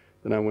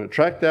 Then I want to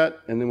track that,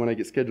 and then when I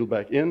get scheduled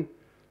back in,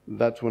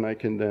 that's when I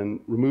can then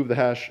remove the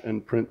hash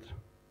and print.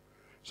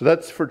 So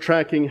that's for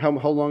tracking how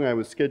long I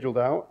was scheduled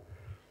out.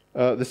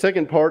 The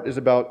second part is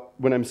about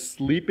when I'm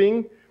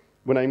sleeping,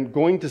 when I'm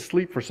going to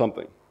sleep for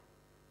something,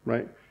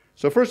 right?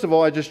 So first of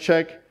all, I just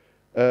check,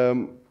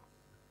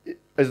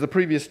 is the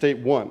previous state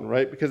 1,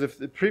 right? Because if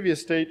the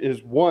previous state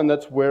is 1,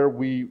 that's where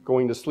we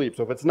going to sleep.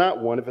 So if it's not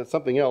 1, if it's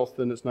something else,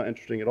 then it's not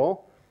interesting at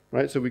all,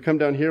 right? So we come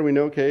down here, we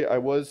know, okay, I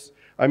went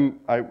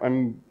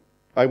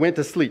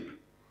to sleep,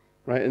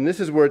 right? And this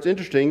is where it's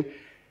interesting.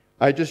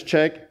 I just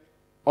check,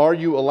 are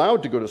you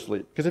allowed to go to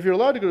sleep? Because if you're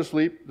allowed to go to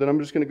sleep, then I'm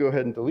just going to go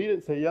ahead and delete it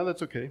and say, yeah,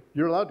 that's okay.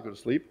 You're allowed to go to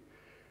sleep.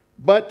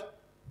 But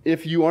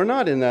if you are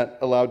not in that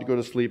allowed to go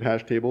to sleep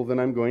hash table, then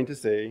I'm going to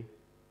say,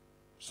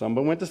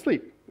 someone went to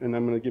sleep. And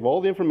I'm going to give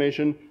all the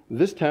information,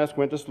 this task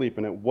went to sleep,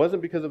 and it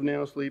wasn't because of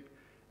nanosleep,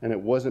 and it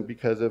wasn't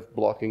because of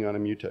blocking on a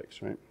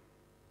mutex, right?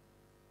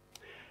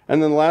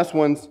 And then the last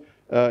ones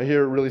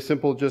here, really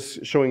simple,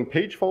 just showing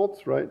page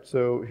faults, right?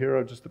 So here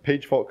are just the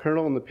page fault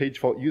kernel and the page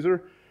fault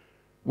user,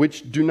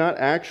 which do not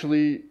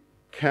actually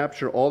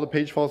capture all the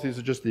page faults. These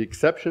are just the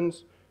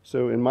exceptions.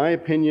 So in my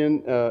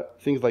opinion,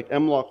 things like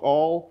mlock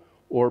all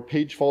or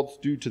page faults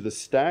due to the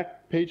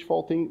stack page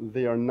faulting,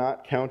 they are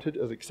not counted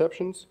as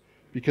exceptions,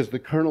 because the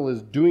kernel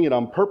is doing it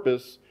on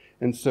purpose,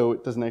 and so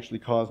it doesn't actually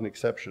cause an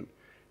exception.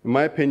 In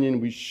my opinion,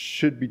 we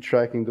should be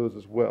tracking those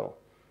as well,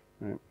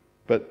 right?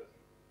 But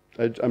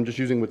I'm just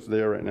using what's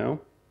there right now.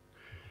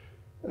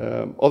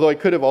 Although I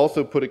could have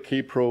also put a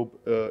kprobe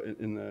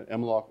in the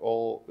mlock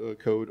all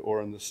code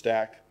or in the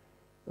stack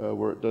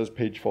where it does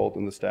page fault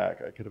in the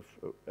stack. I could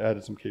have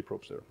added some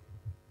kprobes there.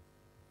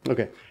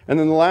 Okay, and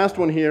then the last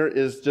one here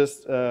is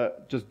just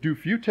do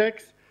few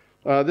text.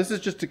 This is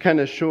just to kind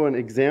of show an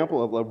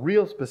example of a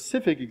real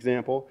specific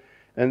example,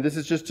 and this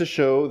is just to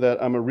show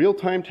that I'm a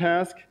real-time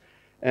task,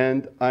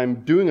 and I'm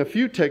doing a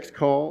few text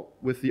call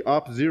with the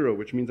op0,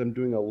 which means I'm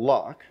doing a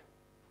lock.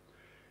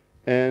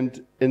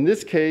 And in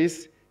this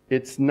case,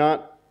 it's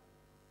not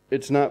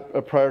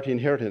a priority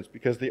inheritance,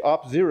 because the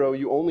op0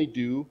 you only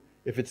do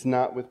if it's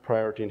not with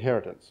priority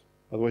inheritance.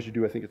 Otherwise you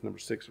do, I think it's number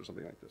 6 or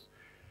something like this,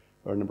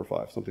 or number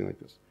 5, something like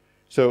this.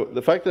 So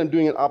the fact that I'm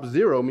doing it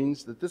op0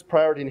 means that this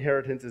priority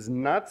inheritance is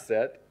not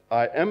set.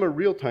 I am a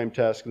real-time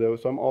task though,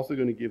 so I'm also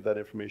going to give that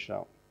information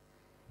out.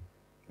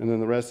 And then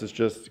the rest is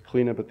just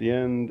cleanup at the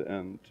end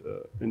and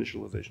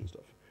initialization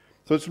stuff.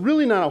 So it's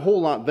really not a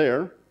whole lot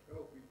there.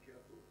 Oh, be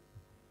careful.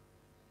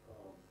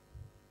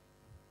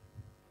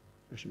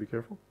 I should be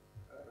careful.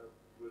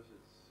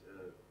 Versus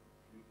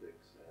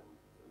Utex and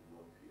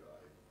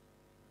non-PI.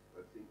 I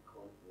think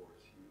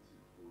Conforce uses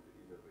for the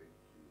innovate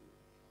tool.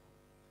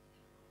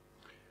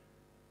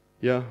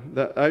 Yeah,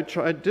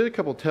 I did a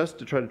couple tests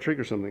to try to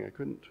trigger something. I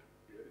couldn't.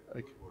 Yeah,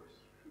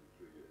 Conforce should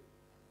trigger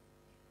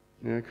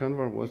it. Yeah,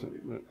 Convar wasn't.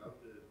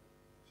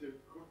 So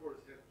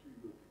Conforce have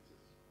 2 notixes.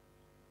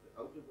 The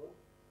outer one,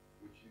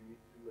 which you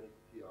need to make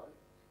PI,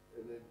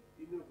 and then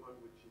inner one,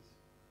 which is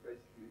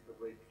basically a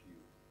wait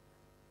queue.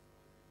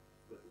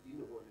 But the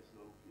inner one is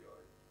non-PI.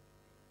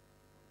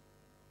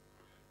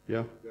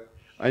 Yeah,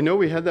 I know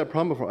we had that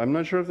problem before. I'm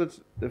not sure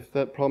if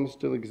that problem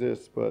still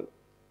exists, but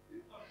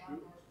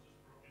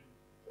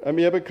I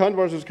mean, yeah, but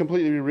Convars was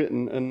completely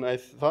rewritten, and I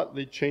thought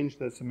they changed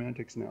the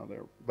semantics now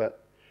there.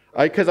 But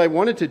because I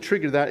wanted to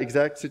trigger that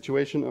exact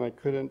situation, and I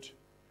couldn't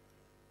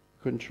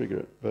trigger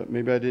it. But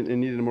maybe I didn't. It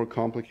needed a more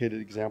complicated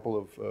example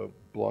of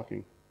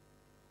blocking.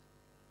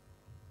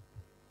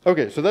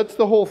 Okay, so that's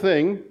the whole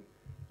thing,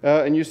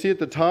 and you see at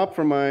the top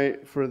for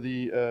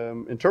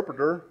the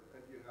interpreter.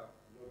 And you have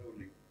not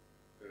only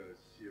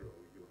 0,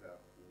 you have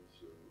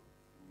also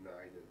 9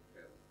 and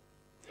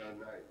 10.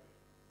 9.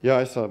 Yeah,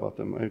 I saw about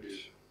them. 9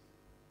 is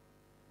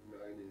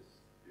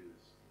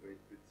wait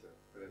bit set,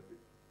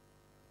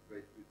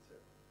 wait bit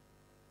set,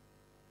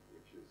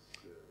 which is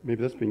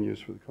Maybe that's being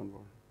used for the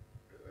Convar.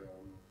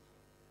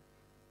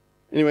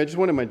 Anyway, I just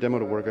wanted my demo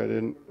to work. I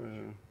didn't.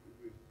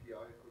 with PI,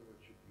 Convert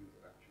should use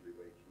actually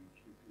wait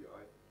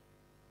PI,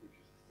 which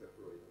is a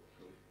separator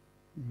code.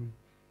 Mm-hmm.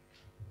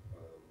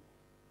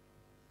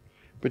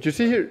 But you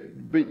see here,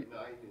 but 9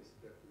 is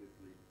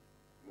definitely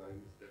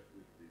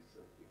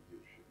something you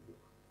should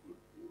look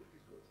for,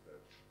 because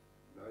that's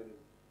 9 and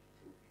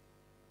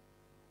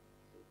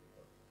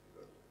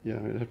yeah,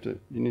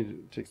 you need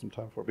to take some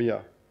time for it. But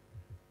yeah.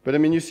 But I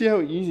mean, you see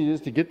how easy it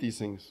is to get these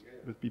things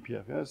with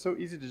BPF. Yeah, it's so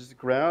easy to just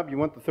grab. You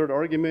want the third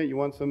argument. You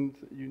want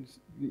you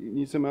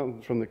need some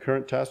out from the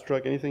current task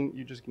struct. Anything,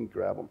 you just can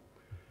grab them.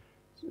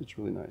 It's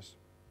really nice.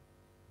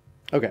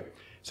 Okay,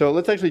 so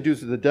let's actually do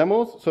the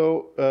demos.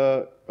 So,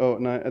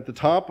 now at the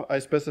top, I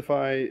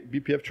specify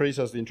BPF trace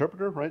as the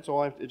interpreter, right? So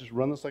I just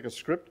run this like a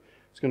script.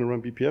 It's going to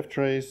run BPF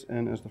trace,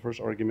 and as the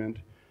first argument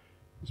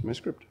is my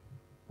script,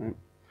 right?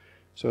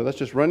 So that's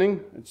just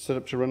running. It's set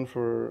up to run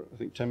for, I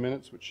think, 10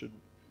 minutes, which should,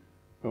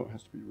 it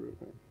has to be root,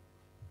 right?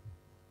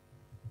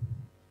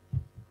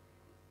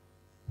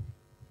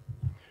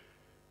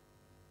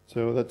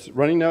 So that's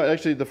running now.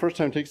 Actually, the first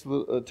time takes a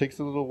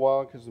little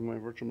while because of my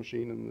virtual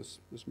machine and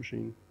this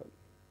machine. But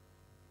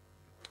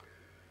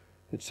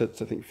it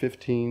sets, I think,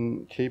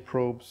 15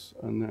 kprobes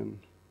and then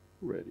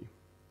ready.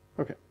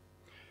 Okay.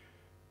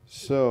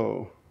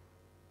 So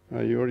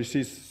you already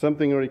see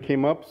something already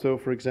came up. So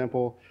for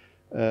example,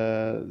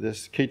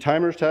 this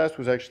ktimers task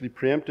was actually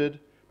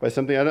preempted by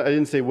something. I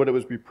didn't say what it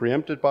was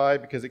preempted by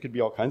because it could be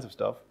all kinds of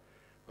stuff.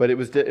 But it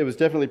was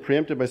definitely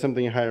preempted by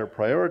something higher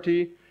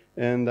priority.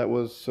 And that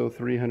was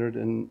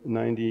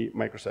 390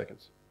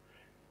 microseconds.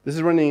 This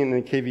is running in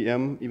a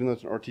KVM, even though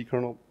it's an RT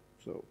kernel.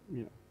 So,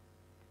 you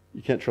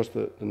can't trust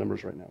the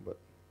numbers right now, but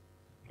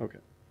okay.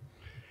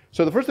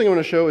 So the first thing I want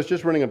to show is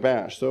just running a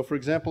bash. So for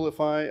example, if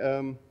I,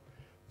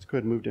 let's go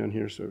ahead and move down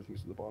here so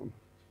everything's at the bottom.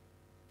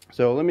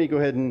 So let me go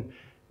ahead and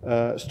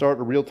start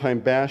a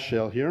real-time bash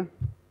shell here.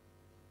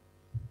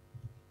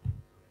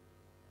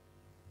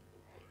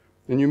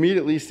 And you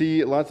immediately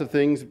see lots of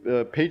things,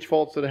 page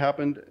faults that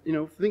happened,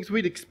 things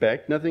we'd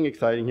expect, nothing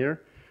exciting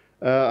here.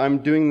 I'm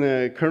doing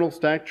the kernel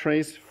stack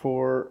trace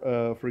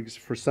for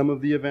some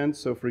of the events.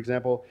 So for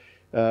example,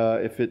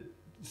 if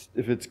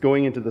it's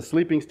going into the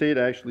sleeping state,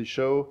 I actually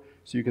show,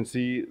 so you can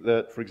see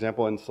that, for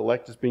example, and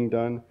select is being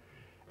done.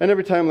 And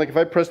every time, like if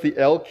I press the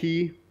L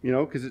key,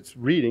 because it's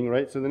reading,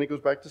 right? So then it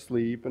goes back to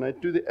sleep, and I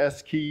do the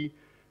S key,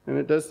 and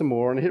it does some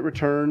more, and I hit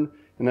return,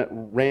 and that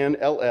ran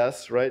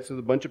ls, right? So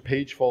there's a bunch of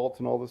page faults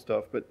and all this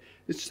stuff. But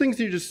it's just things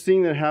you're just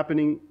seeing that are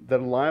happening that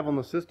are live on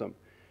the system.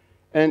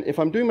 And if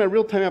I'm doing my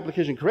real-time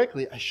application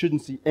correctly, I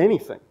shouldn't see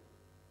anything.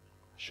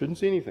 I shouldn't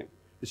see anything.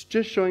 It's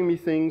just showing me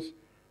things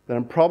that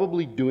I'm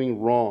probably doing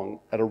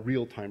wrong at a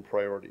real-time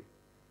priority.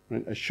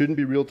 Right? I shouldn't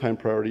be real-time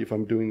priority if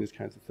I'm doing these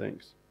kinds of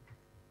things.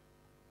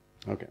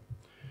 Okay,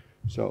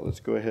 so let's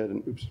go ahead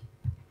and,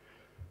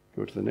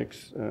 go to the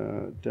next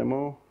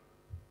demo.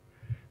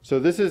 So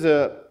this is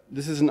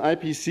an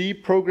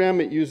IPC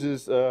program. It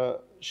uses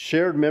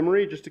shared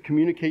memory just to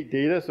communicate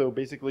data. So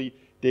basically,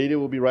 data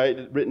will be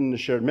written in a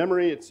shared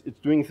memory. It's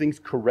doing things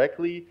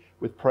correctly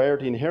with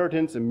priority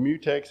inheritance and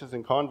mutexes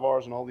and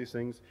convars and all these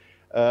things,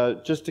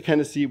 just to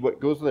kind of see what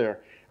goes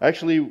there.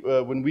 Actually,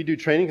 when we do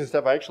trainings and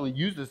stuff, I actually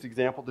use this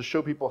example to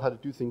show people how to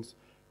do things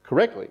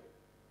correctly.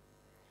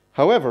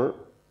 However,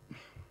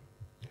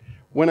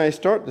 when I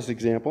start this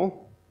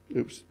example,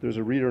 there's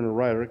a reader and a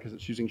writer because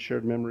it's using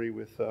shared memory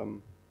with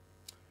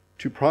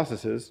two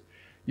processes,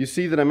 you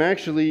see that I'm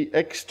actually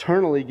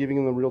externally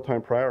giving them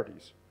real-time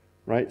priorities,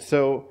 right?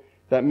 So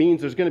that means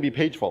there's going to be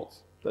page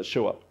faults that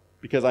show up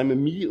because I'm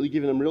immediately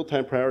giving them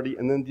real-time priority,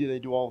 and then they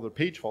do all of their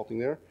page faulting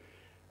there.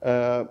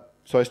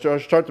 So I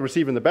start the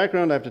receiver in the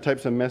background. I have to type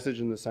some message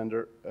in the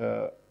sender.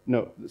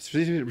 No,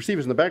 the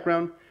receiver's in the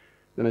background.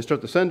 Then I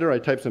start the sender. I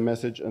type some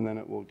message, and then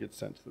it will get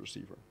sent to the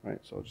receiver, right?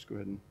 So I'll just go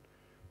ahead and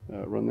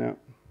run that.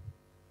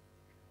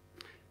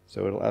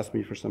 So it'll ask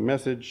me for some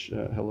message,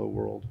 hello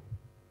world,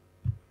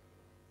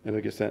 and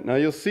it'll get sent. Now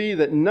you'll see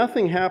that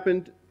nothing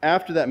happened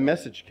after that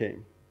message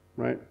came,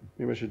 right?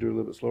 Maybe I should do it a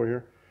little bit slower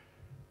here.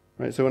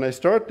 Right, so when I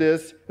start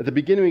this, at the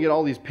beginning we get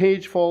all these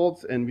page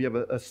faults, and we have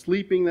a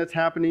sleeping that's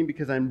happening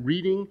because I'm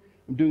reading.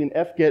 I'm doing an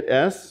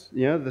fget_s.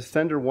 Yeah, the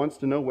sender wants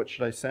to know what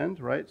should I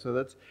send, right? So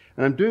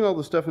and I'm doing all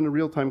this stuff in a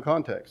real-time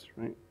context,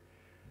 right?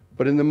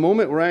 But in the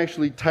moment where I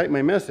actually type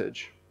my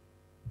message,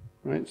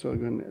 right? So I'll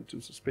go ahead and add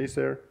some space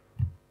there.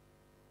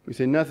 We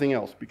say nothing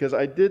else because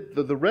I did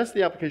the rest of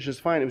the application is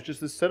fine. It was just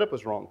the setup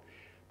was wrong.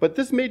 But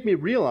this made me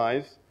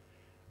realize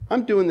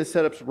I'm doing the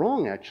setups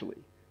wrong actually.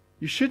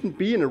 You shouldn't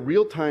be in a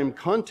real-time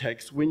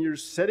context when you're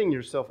setting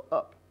yourself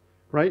up,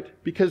 right?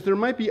 Because there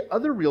might be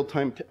other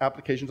real-time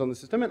applications on the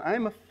system and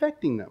I'm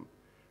affecting them,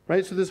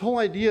 right? So this whole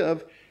idea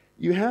of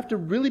you have to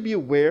really be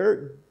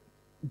aware,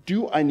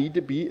 do I need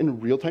to be in a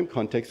real-time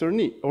context or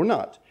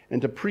not?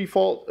 And to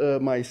pre-fault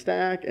my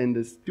stack and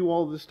to do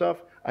all this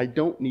stuff, I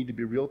don't need to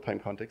be real-time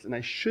context and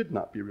I should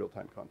not be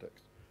real-time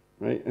context,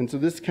 right? And so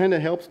this kind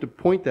of helps to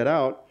point that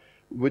out,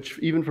 which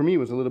even for me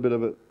was a little bit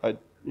of a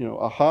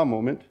aha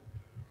moment.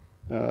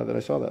 That I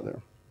saw that there.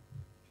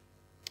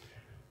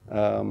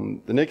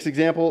 The next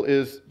example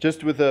is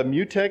just with a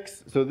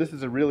mutex. So this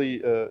is a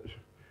really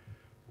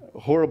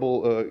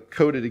horrible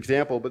coded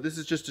example, but this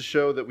is just to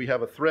show that we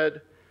have a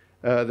thread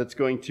that's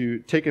going to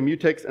take a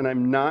mutex, and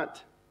I'm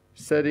not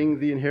setting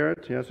the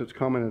inherit. Yeah, so it's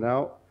commented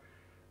out.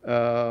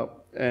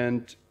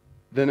 And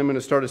then I'm going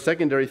to start a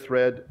secondary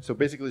thread. So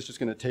basically it's just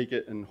going to take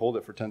it and hold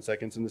it for 10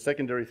 seconds, and the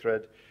secondary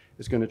thread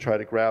is going to try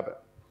to grab it.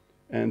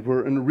 And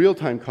we're in a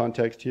real-time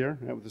context here,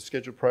 right, with a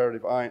scheduled priority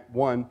of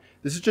 1.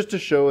 This is just to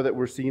show that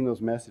we're seeing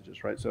those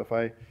messages, right? So if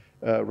I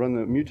run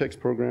the mutex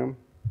program,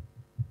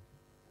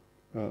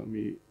 let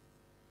me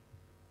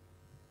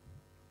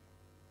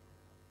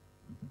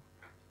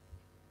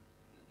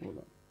hold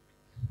on.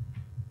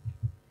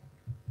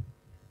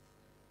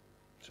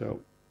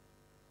 So,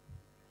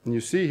 and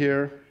you see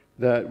here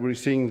that we're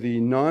seeing the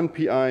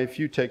non-PI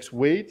futex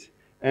wait,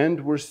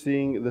 and we're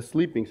seeing the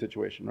sleeping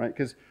situation, right?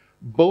 Because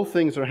both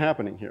things are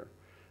happening here.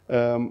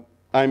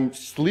 I'm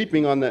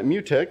sleeping on that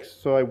mutex,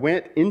 so I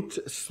went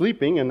into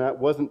sleeping, and that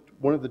wasn't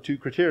one of the two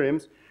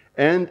criterions.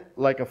 And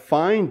like a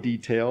fine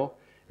detail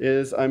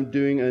is I'm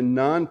doing a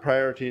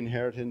non-priority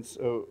inheritance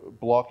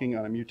blocking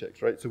on a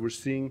mutex, right? So we're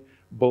seeing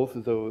both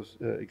of those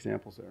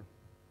examples there.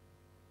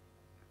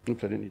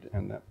 Oops, I didn't need to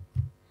end that.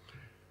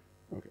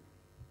 Okay.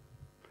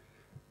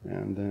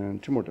 And then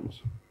 2 more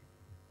demos.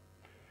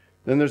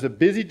 Then there's a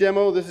busy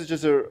demo. This is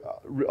just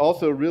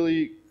also a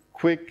really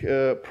quick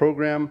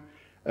program.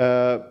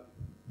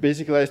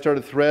 Basically, I start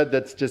a thread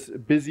that's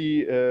just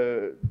busy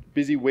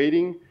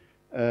waiting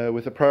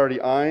with a priority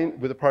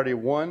with a priority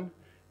 1,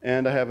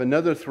 and I have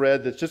another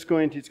thread that's just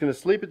going to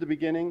sleep at the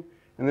beginning,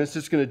 and then it's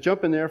just going to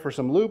jump in there for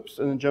some loops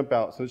and then jump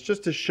out. So it's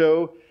just to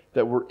show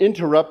that we're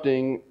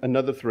interrupting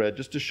another thread,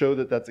 just to show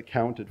that that's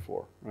accounted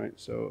for, right?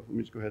 So let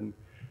me just go ahead and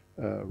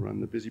run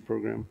the busy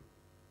program.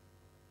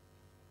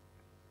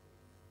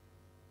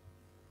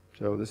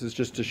 So this is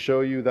just to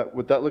show you that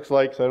what that looks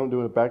like. So I don't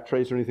do a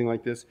backtrace or anything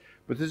like this,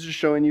 but this is just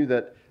showing you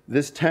that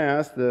this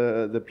task,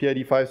 the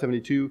PID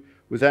 572,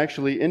 was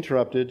actually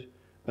interrupted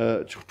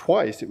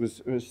twice. It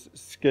was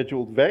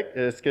scheduled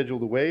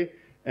away,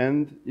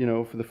 and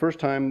for the first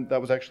time, that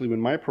was actually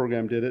when my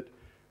program did it.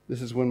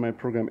 This is when my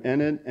program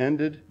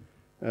ended.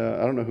 I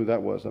don't know who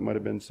that was. That might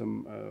have been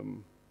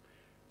some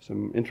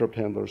interrupt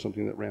handler or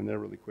something that ran there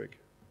really quick.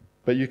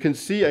 But you can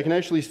see, I can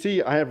actually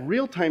see, I have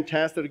real-time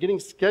tasks that are getting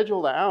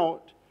scheduled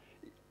out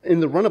in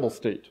the runnable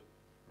state,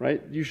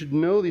 right? You should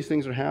know these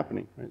things are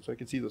happening, right? So I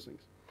can see those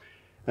things.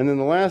 And then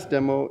the last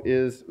demo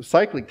is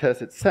cyclic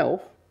test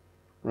itself,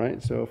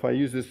 right? So if I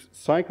use this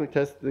cyclic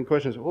test, then the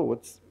question is, oh,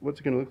 what's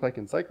it going to look like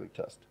in cyclic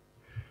test?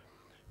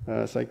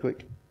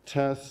 Cyclic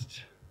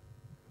test,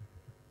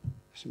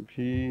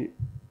 SMP,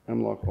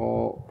 unlock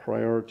all,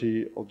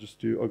 priority, I'll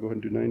go ahead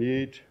and do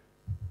 98,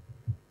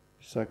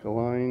 sec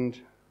aligned,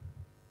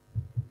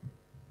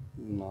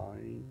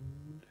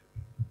 aligned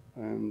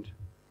and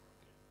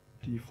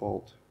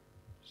default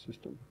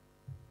system.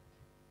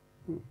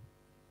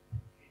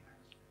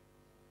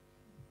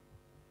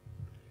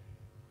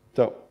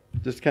 So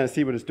just kind of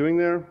see what it's doing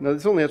there. Now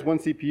this only has one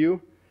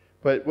CPU,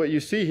 but what you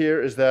see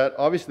here is that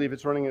obviously if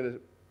it's running at a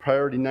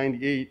priority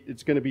 98,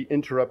 it's going to be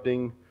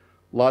interrupting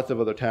lots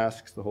of other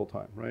tasks the whole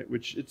time, right?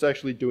 Which it's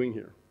actually doing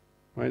here,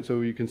 right?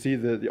 So you can see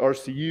the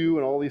RCU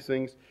and all these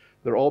things,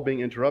 they're all being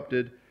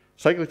interrupted.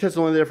 Cyclic test is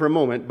only there for a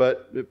moment,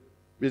 but it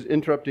is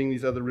interrupting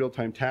these other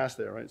real-time tasks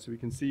there, right? So we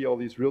can see all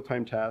these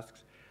real-time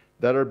tasks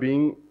that are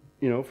being,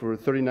 for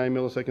 39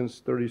 milliseconds,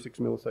 36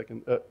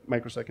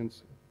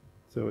 microseconds.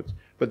 So it's,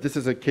 but this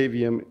is a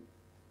KVM,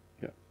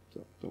 yeah,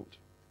 so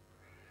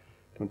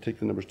don't take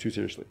the numbers too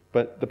seriously.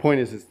 But the point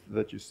is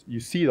that you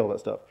see all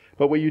that stuff.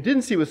 But what you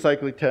didn't see with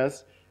cyclic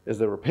tests is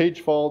there were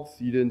page faults,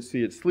 you didn't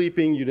see it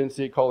sleeping, you didn't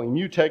see it calling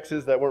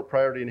mutexes that weren't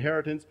priority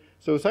inheritance.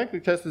 So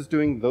cyclic test is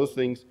doing those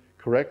things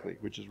correctly,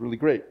 which is really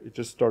great. It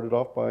just started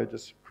off by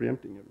just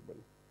preempting everybody.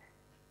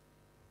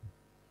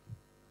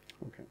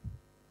 Okay.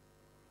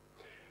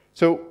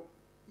 So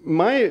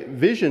my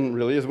vision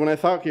really is when I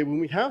thought, okay, when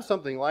we have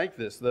something like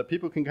this that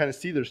people can kind of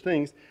see there's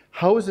things,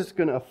 how is this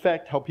going to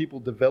affect how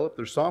people develop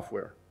their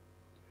software?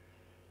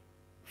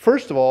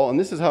 First of all, and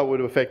this is how it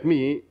would affect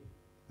me,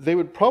 they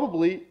would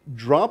probably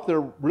drop their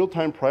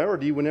real-time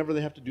priority whenever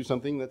they have to do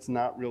something that's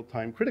not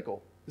real-time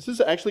critical. This is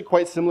actually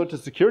quite similar to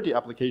security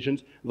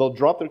applications. They'll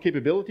drop their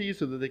capabilities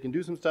so that they can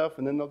do some stuff,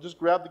 and then they'll just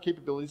grab the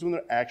capabilities when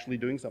they're actually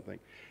doing something.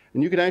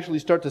 And you can actually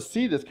start to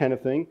see this kind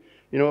of thing.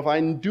 If I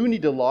do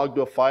need to log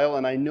to a file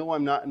and I know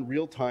I'm not in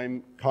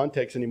real-time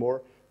context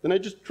anymore, then I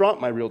just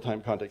drop my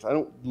real-time context. I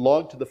don't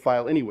log to the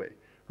file anyway,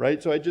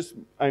 right? So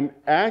I'm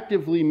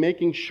actively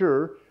making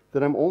sure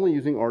that I'm only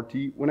using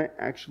RT when I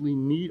actually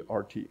need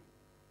RT.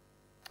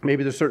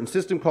 Maybe there's certain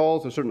system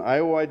calls or certain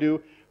I/O I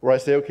do where I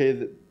say,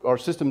 okay, our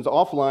system's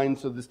offline,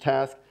 so this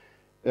task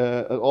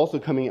also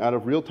coming out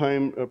of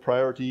real-time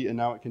priority, and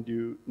now it can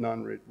do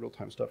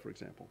non-real-time stuff, for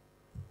example.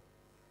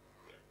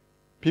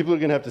 People are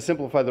going to have to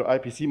simplify their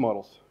IPC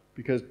models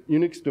because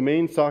Unix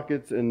domain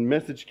sockets and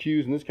message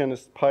queues and this kind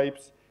of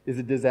pipes is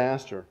a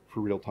disaster for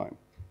real-time.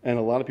 And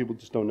a lot of people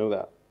just don't know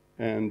that.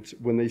 And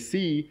when they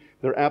see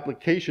their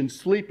application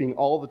sleeping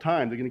all the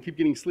time, they're going to keep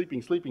getting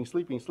sleeping.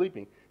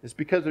 It's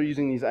because they're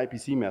using these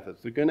IPC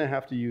methods. They're going to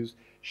have to use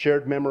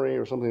shared memory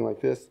or something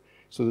like this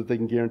so that they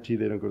can guarantee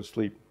they don't go to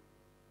sleep.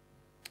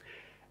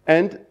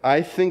 And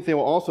I think they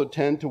will also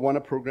tend to want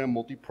to program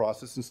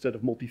multi-process instead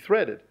of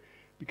multi-threaded.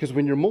 Because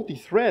when you're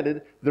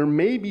multi-threaded, there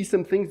may be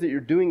some things that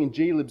you're doing in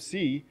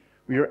glibc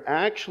where you're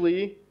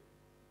actually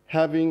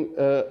having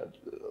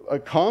a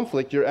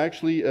conflict, you're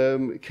actually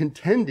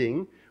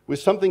contending with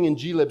something in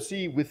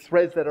glibc with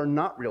threads that are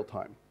not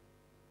real-time.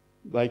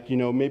 Like,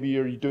 maybe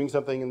you're doing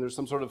something and there's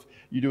some sort of,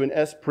 you do an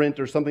sprint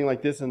or something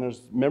like this and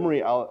there's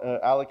memory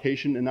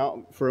allocation, and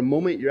now for a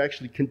moment you're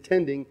actually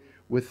contending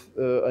with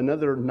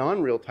another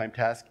non-real-time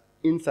task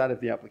inside of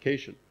the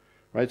application,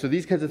 right? So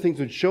these kinds of things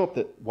would show up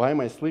that, why am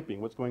I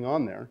sleeping? What's going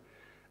on there?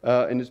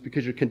 And it's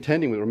because you're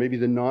contending with it, or maybe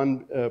the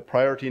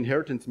non-priority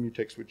inheritance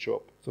mutex would show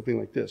up, something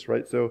like this,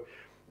 right? So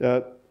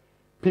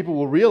people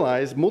will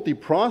realize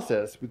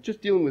multi-process, with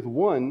just dealing with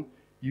one,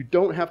 you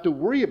don't have to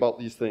worry about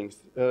these things.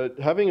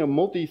 Having a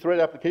multi-thread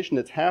application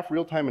that's half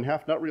real-time and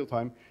half not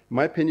real-time, in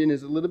my opinion,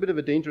 is a little bit of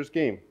a dangerous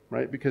game,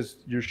 right? Because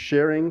you're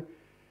sharing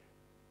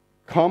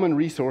common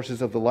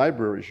resources of the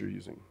libraries you're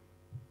using.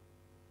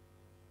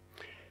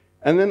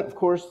 And then, of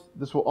course,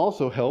 this will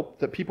also help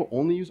that people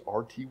only use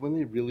RT when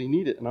they really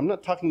need it. And I'm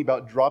not talking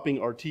about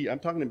dropping RT. I'm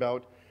talking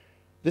about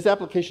this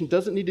application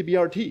doesn't need to be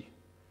RT.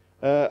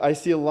 I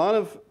see a lot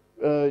of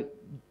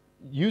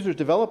users,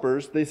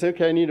 developers, they say,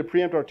 okay, I need a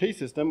preempt RT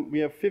system. We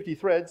have 50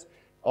 threads.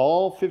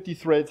 All 50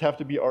 threads have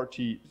to be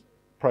RT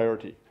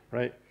priority,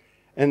 right?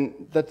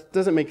 And that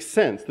doesn't make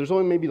sense. There's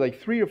only maybe like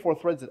 3 or 4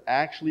 threads that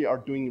actually are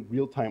doing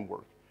real-time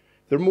work.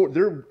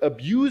 They're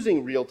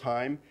abusing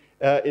real-time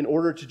in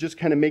order to just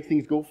kind of make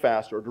things go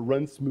faster or to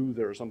run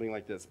smoother or something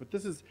like this. But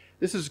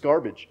this is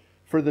garbage.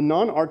 For the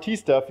non-RT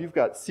stuff, you've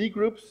got C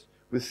groups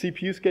with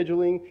CPU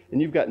scheduling,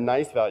 and you've got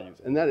nice values.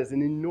 And that is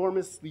an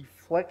enormously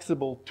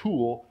flexible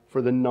tool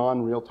for the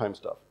non-real-time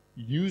stuff.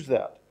 Use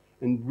that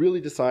and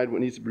really decide what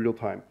needs to be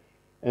real-time.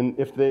 And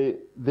if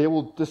they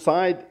will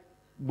decide,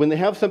 when they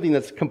have something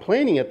that's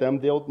complaining at them,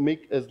 they'll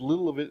make as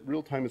little of it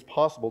real-time as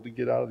possible to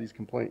get out of these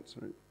complaints.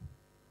 Right?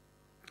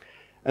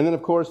 And then,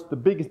 of course, the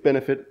biggest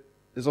benefit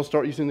is they'll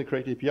start using the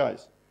correct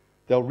APIs.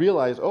 They'll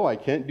realize, oh, I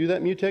can't do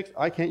that mutex,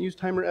 I can't use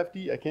timer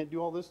FD, I can't do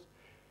all this.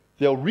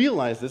 They'll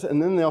realize this,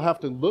 and then they'll have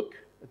to look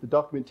at the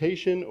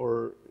documentation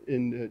or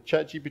in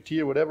ChatGPT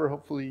or whatever,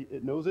 hopefully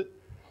it knows it,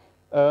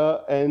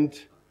 and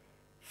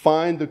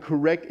find the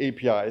correct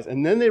APIs.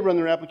 And then they run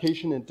their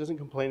application and it doesn't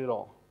complain at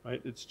all, right?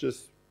 It's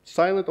just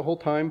silent the whole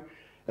time.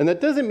 And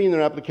that doesn't mean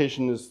their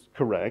application is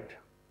correct,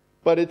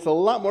 but it's a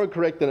lot more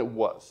correct than it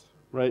was,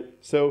 right?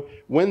 So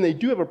when they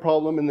do have a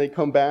problem and they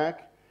come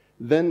back,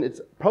 then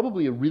it's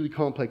probably a really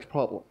complex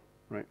problem,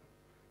 right?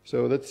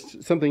 So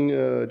that's something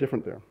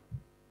different there.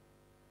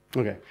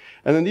 Okay,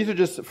 and then these are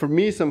just, for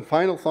me, some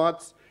final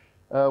thoughts.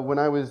 When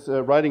I was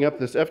writing up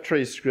this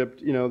ftrace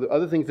script, you know, the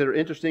other things that are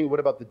interesting, what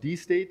about the D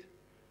state?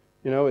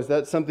 You know, is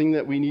that something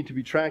that we need to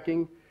be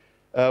tracking?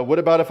 What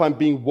about if I'm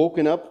being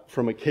woken up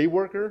from a K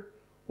worker,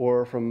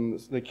 or from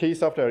the K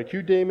software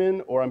IQ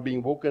daemon, or I'm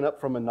being woken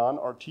up from a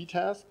non-RT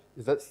task?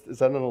 Is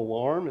that an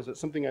alarm? Is that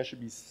something I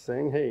should be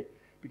saying? Hey,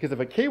 because if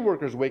a K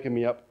worker is waking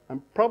me up,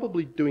 I'm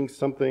probably doing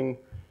something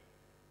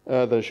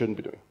that I shouldn't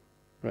be doing,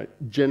 right?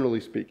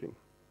 Generally speaking.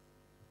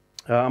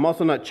 I'm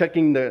also not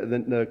checking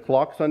the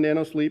clocks on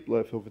nanosleep,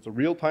 so if it's a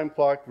real-time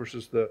clock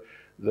versus the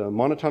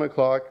monotonic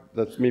clock,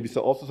 that's maybe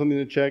also something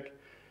to check.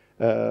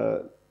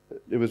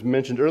 It was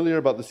mentioned earlier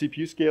about the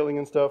CPU scaling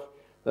and stuff.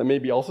 That may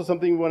be also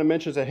something we want to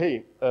mention, say,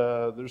 hey,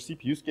 there's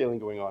CPU scaling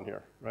going on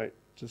here, right?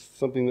 Just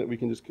something that we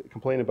can just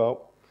complain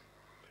about.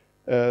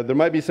 There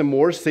might be some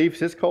more safe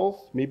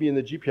syscalls. Maybe in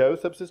the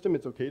GPIO subsystem,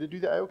 it's okay to do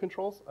the IO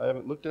controls. I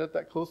haven't looked at it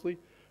that closely,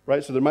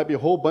 right? So there might be a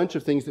whole bunch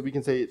of things that we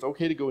can say, it's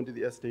okay to go into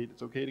the S state,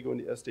 it's okay to go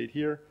into S state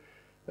here,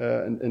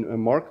 and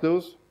mark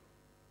those.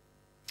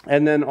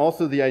 And then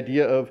also the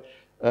idea of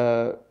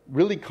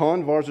really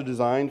convars are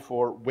designed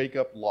for wake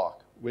up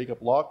lock. Wake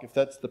up lock, if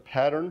that's the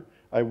pattern,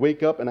 I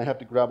wake up and I have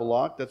to grab a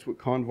lock, that's what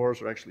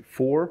convars are actually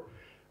for.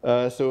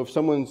 So if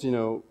someone's, you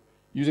know,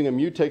 using a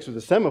mutex with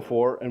a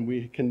semaphore and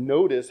we can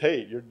notice,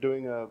 hey, you're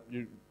doing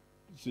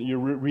you're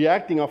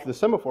reacting off the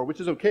semaphore, which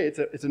is okay,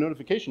 it's a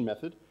notification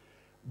method,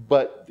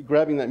 but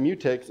grabbing that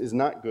mutex is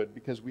not good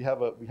because we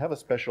have a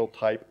special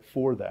type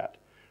for that,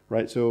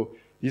 right? So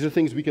these are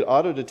things we could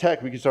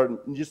auto-detect. We could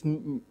start just,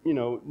 you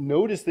know,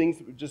 notice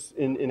things just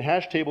in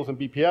hash tables and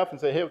BPF and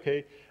say, hey,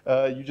 okay,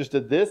 you just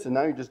did this and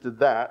now you just did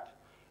that.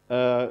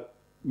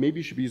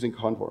 Maybe you should be using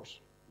convars,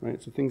 right?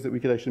 So things that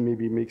we could actually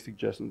maybe make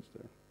suggestions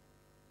there.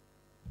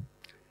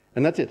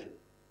 And that's it.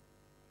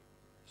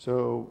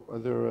 So are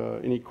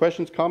there any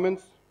questions,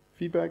 comments,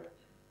 feedback?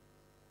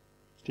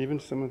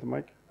 Stephen, someone with the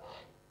mic?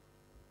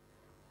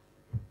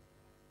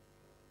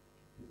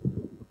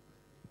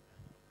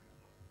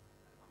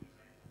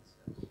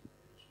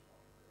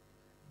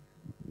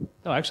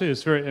 No, actually,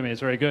 it's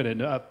very good.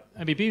 And I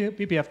mean,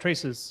 BPF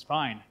trace is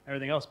fine,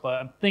 everything else.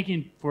 But I'm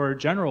thinking for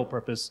general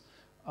purpose,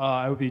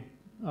 I would be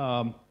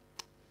a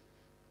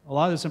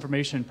lot of this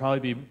information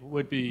probably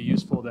would be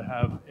useful to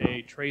have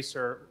a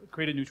tracer,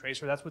 create a new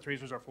tracer. That's what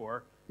tracers are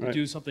for, to Right.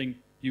 do something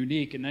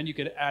unique. And then you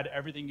could add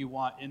everything you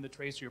want in the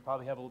tracer. You'll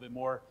probably have a little bit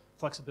more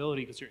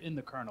flexibility because you're in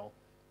the kernel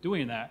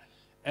doing that.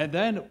 And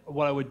then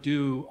what I would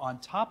do on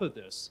top of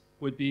this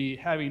would be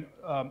having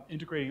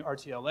integrating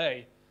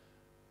RTLA.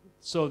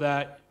 So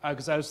that,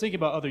 because I was thinking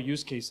about other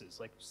use cases,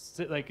 like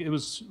it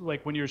was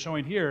like when you're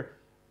showing here,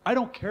 I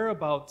don't care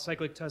about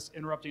cyclic tests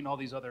interrupting all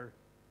these other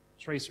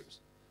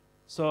tracers.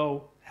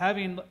 So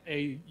having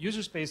a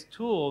user space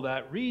tool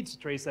that reads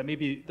the trace, that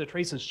maybe the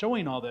trace is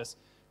showing all this,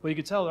 but you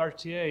could tell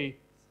RTA,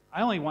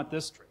 I only want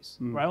this trace,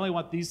 or I only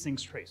want these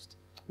things traced.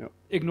 Yep.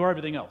 Ignore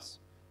everything else.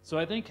 So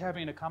I think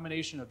having a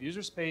combination of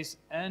user space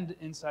and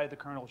inside the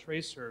kernel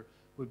tracer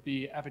would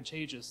be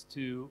advantageous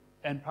to,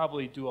 and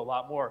probably do a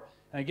lot more.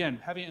 And again,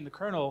 having it in the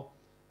kernel,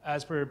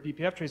 as per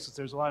BPF traces,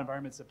 there's a lot of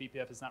environments that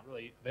BPF is not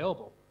really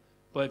available.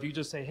 But if you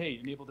just say, hey,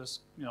 enable this,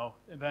 you know,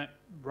 event,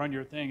 run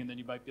your thing, and then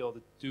you might be able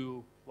to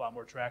do a lot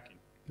more tracking.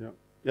 Yeah,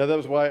 yeah. That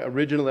was why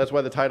that's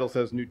why the title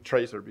says new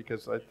tracer,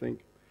 because I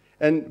think,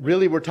 and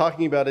really we're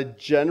talking about a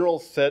general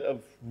set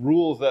of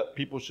rules that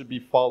people should be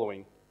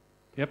following.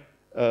 Yep.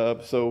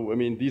 So I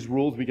mean, these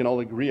rules we can all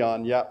agree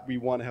on. Yeah, we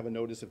want to have a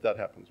notice if that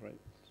happens, right?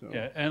 So.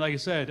 Yeah, and like I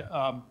said,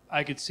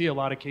 I could see a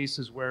lot of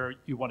cases where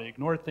you want to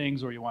ignore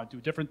things, or you want to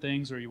do different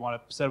things, or you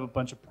want to set up a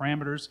bunch of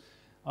parameters,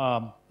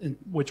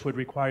 which would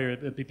require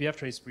the BPF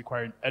trace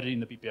require editing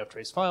the BPF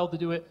trace file to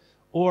do it.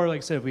 Or like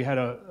I said, if we had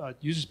a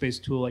user space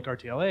tool like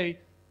RTLA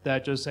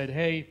that just said,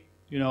 hey,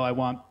 you know, I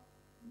want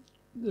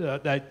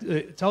that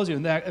it tells you.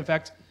 In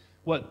fact,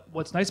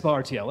 what's nice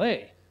about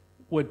RTLA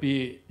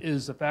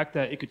is the fact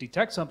that it could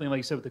detect something, like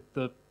you said, with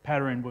the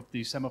pattern with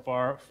the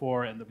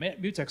semaphore and the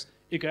mutex.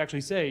 It could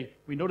actually say,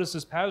 we notice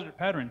this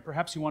pattern,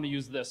 perhaps you want to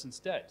use this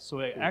instead. So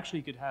it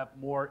actually could have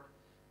more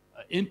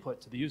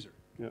input to the user.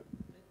 Yeah.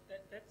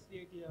 That's the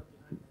idea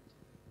behind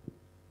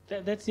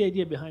RTLA. That's the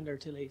idea behind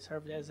RTLA,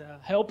 served as a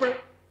helper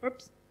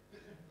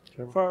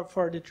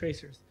for the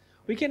tracers.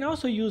 We can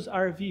also use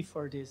RV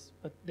for this,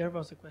 but there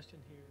was a question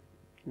here.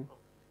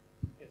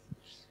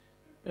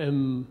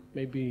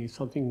 Maybe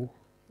something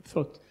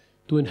thought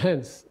to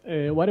enhance.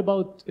 What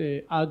about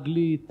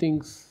ugly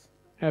things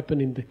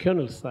happen in the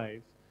kernel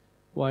side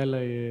while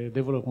I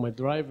develop my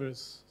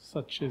drivers,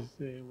 such as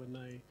when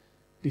I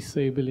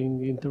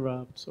disabling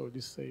interrupts or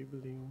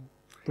disabling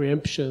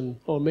preemption,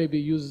 or maybe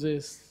use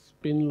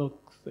spin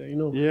locks, you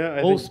know, Yeah,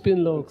 I all think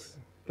spin locks.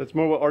 That's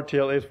more what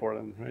RTLA is for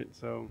then, right?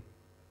 So.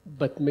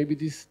 But maybe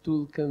this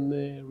tool can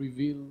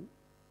reveal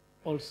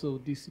also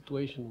this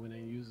situation when I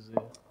use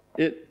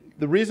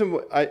The reason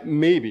why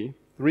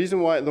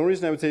the only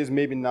reason I would say is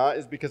maybe not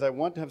is because I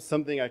want to have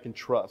something I can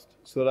trust,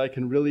 so that I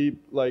can really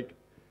like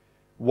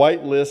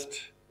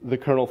whitelist the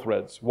kernel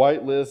threads.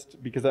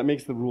 Whitelist, because that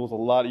makes the rules a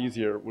lot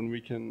easier when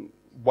we can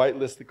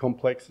whitelist the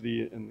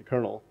complexity in the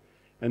kernel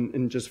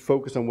and just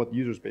focus on what the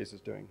user space is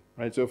doing,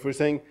 right? So if we're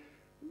saying,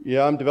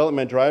 yeah, I'm developing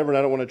my driver and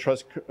I don't want to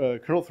trust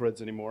kernel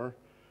threads anymore,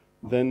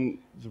 then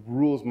the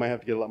rules might have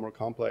to get a lot more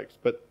complex.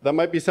 But that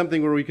might be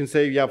something where we can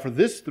say, yeah, for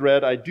this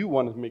thread, I do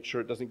want to make sure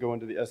it doesn't go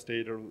into the S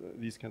state or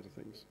these kinds of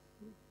things.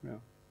 Yeah.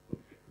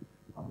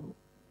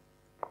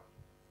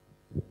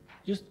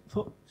 Just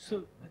for,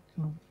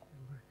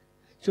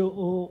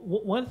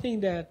 one thing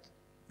that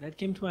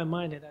came to my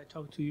mind that I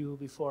talked to you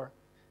before,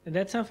 and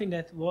that's something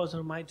that was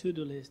on my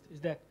to-do list, is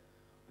that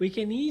we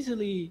can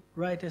easily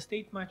write a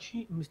state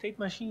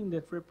machine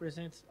that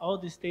represents all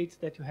the states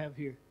that you have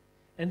here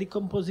and the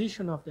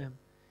composition of them.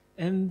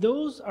 And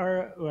those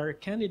are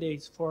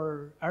candidates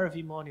for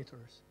RV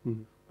monitors,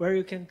 where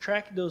you can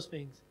track those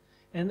things.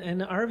 And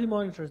RV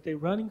monitors, they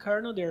run in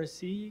kernel, they're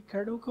C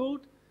kernel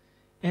code,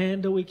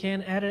 and we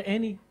can add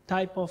any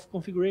type of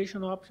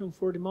configuration option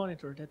for the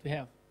monitor that we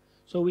have.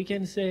 So we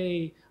can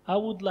say, I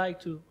would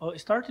like to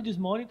start this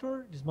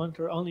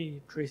monitor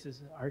only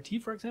traces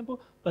RT, for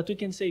example, but we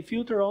can say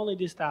filter only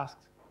these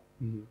tasks.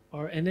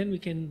 And then we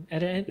can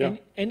add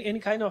any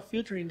kind of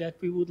filtering that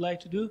we would like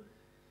to do.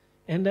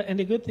 And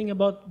the good thing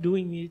about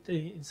doing it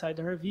inside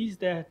the RV is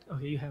that,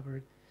 okay, you have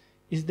heard,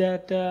 is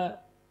that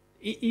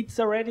it's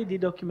already the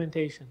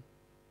documentation.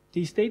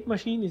 The state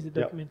machine is the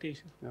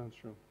documentation. Yeah, that's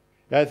true.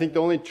 Yeah, I think the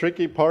only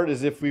tricky part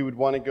is if we would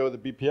want to go the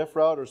BPF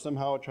route or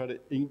somehow try to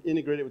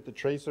integrate it with the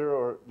tracer,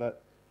 or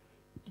that,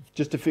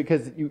 just to,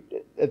 because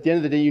at the end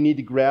of the day, you need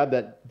to grab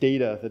that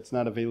data that's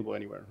not available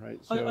anywhere, right?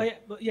 So,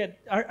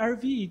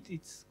 RV,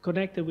 it's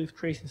connected with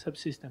tracing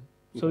subsystem.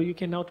 So you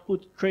can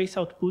trace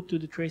output to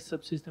the trace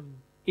subsystem.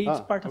 It's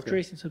part of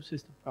tracing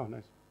subsystem. Oh,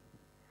 nice.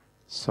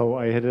 So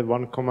I had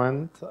one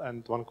comment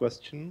and one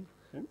question.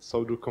 Okay.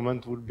 So the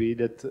comment would be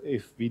that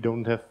if we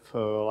don't have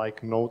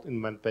like node in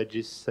man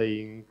pages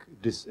saying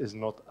this is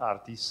not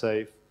RT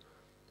safe,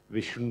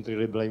 we shouldn't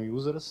really blame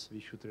users. We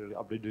should really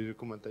update the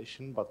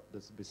documentation, but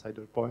that's beside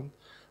the point.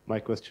 My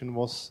question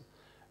was,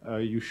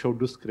 you showed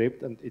the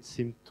script and it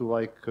seemed to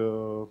like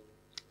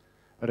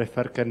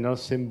refer kernel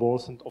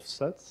symbols and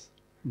offsets.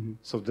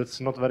 So that's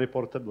not very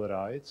portable,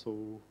 right?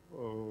 So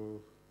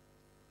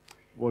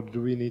what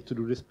do we need to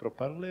do this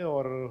properly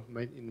or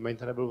in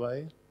maintainable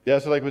way? Yeah,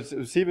 so like what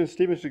Steven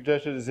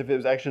suggested is if it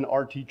was actually an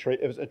RT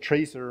it was a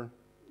tracer,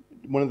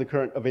 one of the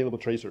current available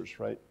tracers,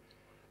 right?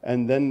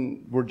 And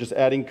then we're just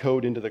adding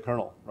code into the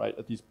kernel, right,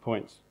 at these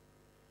points.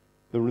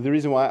 The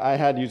reason why I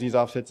had to use these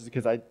offsets is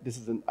because this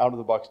is an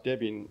out-of-the-box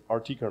Debian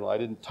RT kernel. I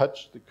didn't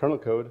touch the kernel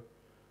code,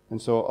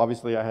 and so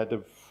obviously I had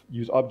to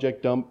use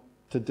object dump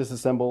to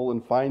disassemble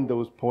and find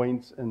those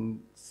points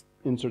and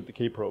insert the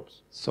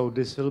K-probes. So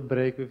this will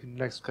break with the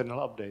next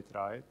kernel update,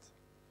 right?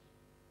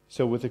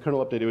 So with the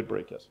kernel update, it would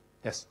break, yes.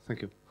 Yes,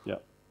 thank you. Yeah.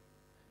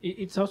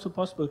 It's also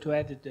possible to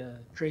add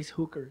trace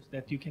hookers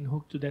that you can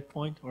hook to that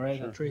point or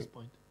add a trace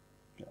point.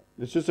 Yeah.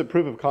 It's just a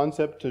proof of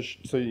concept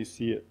so you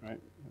see it,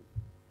 right?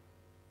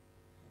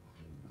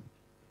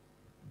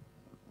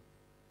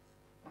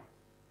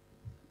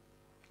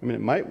 I mean,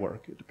 it might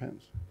work. It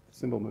depends.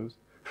 Symbol moves.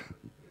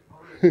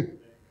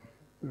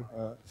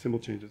 Symbol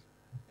changes.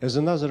 As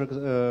another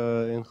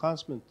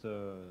enhancement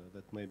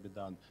that may be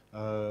done,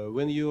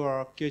 when you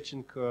are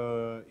catching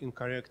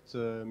incorrect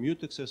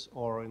mutexes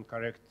or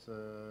incorrect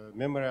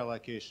memory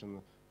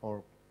allocation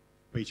or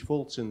page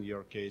faults in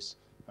your case,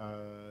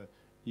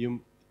 it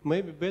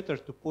may be better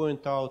to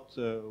point out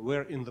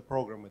where in the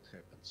program it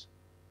happens.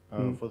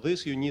 For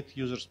this, you need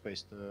user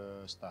space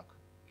stack.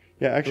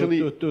 Yeah, actually,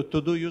 to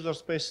do user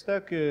space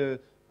stack,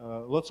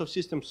 lots of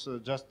systems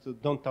just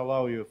don't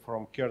allow you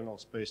from kernel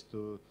space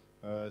to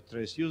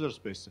trace user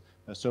space.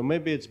 So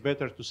maybe it's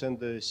better to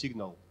send a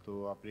signal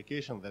to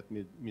application that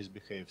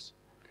misbehaves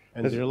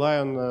and rely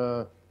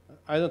on,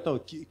 I don't know,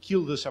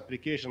 kill this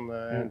application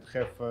and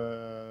have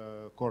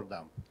core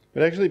dump.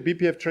 But actually,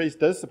 BPF trace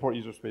does support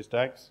user space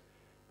stacks.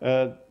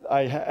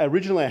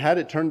 Originally I had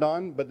it turned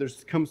on, but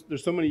there's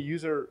so many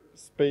user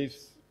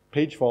space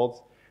page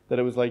faults that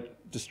it was like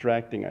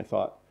distracting, I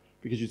thought,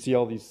 because you'd see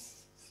all these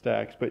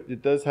stacks, but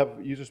it does have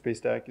user space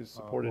stack is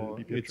supported in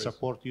BPF trace. It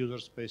supports user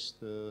space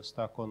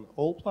stack on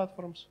all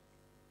platforms?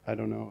 I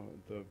don't know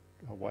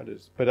how wide it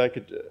is, but I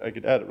could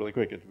add it really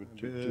quick. It would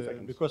 2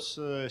 seconds. Because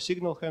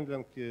signal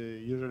handling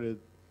usually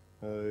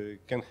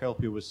can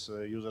help you with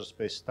user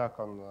space stack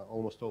on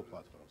almost all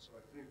platforms. I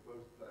think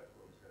most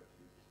platforms have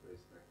user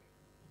space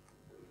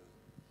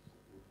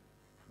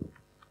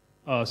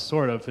stack.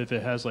 Sort of, if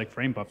it has like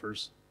frame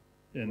buffers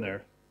in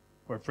there,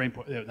 or frame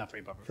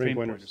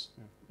pointers.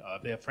 Yeah.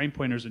 If they have frame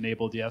pointers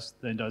enabled, yes,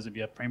 then does. If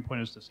you have frame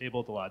pointers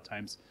disabled, a lot of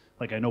times,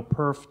 like I know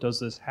Perf does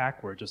this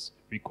hack where it just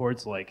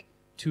records like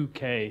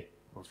 2K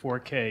or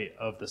 4K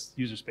of this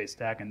user space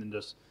stack and then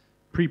just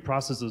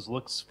pre-processes,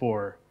 looks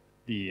for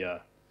the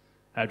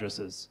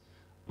addresses.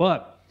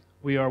 But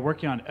we are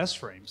working on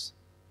S-frames,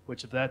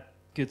 which if that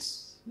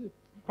gets,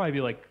 probably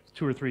be like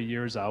 2 or 3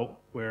 years out,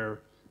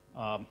 where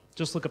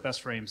just look up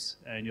S-frames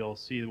and you'll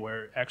see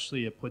where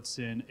actually it puts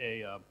in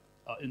a,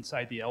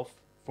 inside the ELF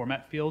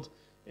format field,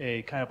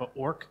 a kind of an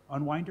ORC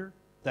unwinder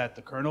that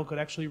the kernel could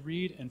actually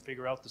read and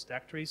figure out the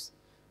stack trace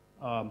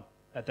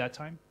at that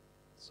time.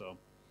 So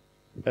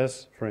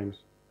S frames.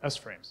 S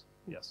frames,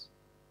 yes.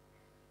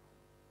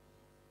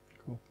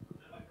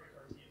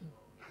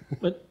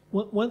 But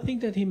one thing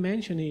that he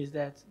mentioned is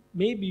that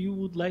maybe you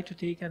would like to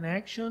take an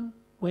action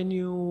when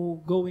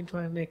you go into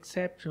an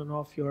exception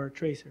of your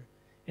tracer.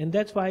 And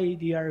that's why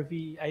the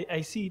RV, I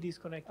see this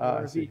connected to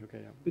I RV. see. Okay,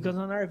 yeah. Because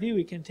on RV,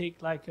 we can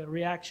take like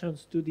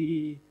reactions to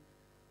the,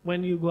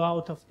 when you go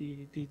out of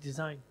the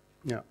design.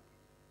 Yeah.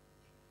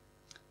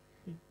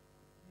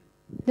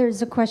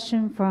 There's a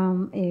question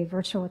from a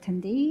virtual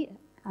attendee.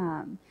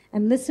 I'm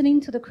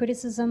listening to the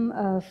criticism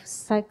of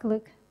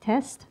cyclic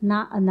test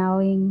not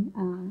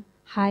allowing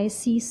high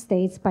C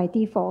states by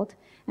default.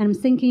 And I'm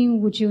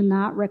thinking, would you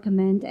not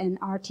recommend an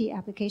RT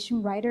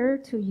application writer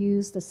to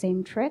use the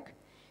same trick?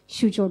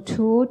 Should your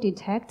tool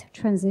detect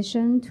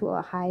transition to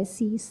a high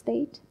C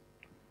state?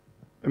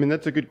 I mean,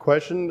 that's a good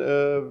question.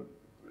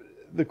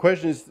 The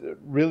question is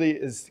really,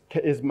 is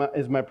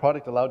my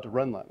product allowed to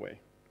run that way?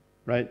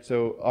 Right?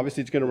 So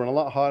obviously it's going to run a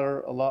lot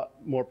hotter, a lot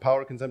more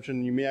power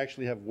consumption. You may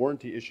actually have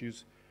warranty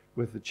issues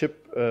with the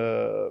chip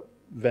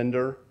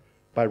vendor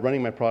by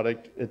running my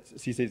product at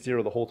C state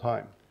 0 the whole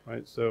time,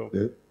 right? So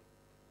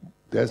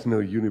There's no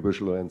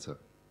universal answer,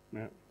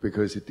 yeah.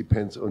 because it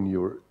depends on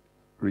your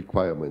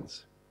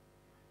requirements.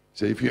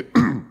 So if you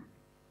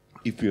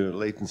if your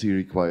latency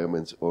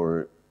requirements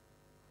are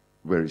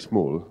very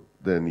small,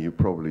 then you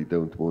probably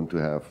don't want to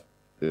have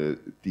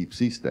deep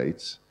C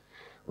states.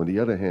 On the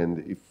other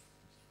hand, if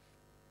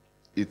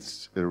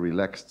it's a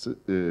relaxed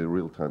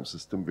real-time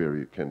system where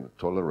you can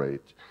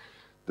tolerate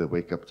the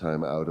wake-up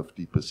time out of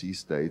deeper C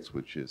states,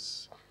 which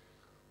is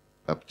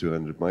up to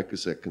 100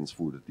 microseconds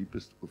for the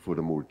deepest, for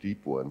the more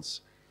deep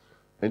ones,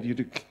 and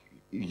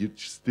you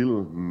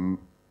still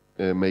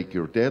make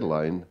your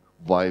deadline,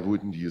 why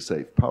wouldn't you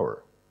save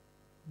power?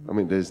 I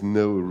mean, there's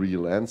no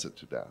real answer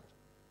to that.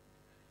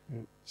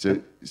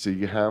 So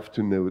you have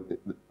to know,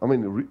 I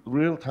mean,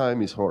 real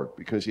time is hard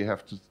because you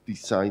have to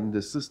design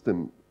the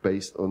system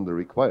based on the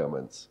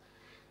requirements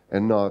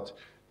and not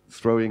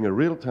throwing a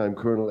real-time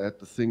kernel at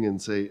the thing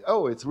and say,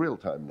 oh, it's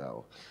real-time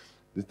now.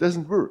 It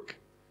doesn't work.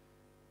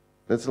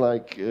 That's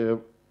like,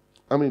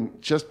 I mean,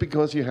 just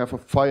because you have a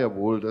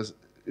firewall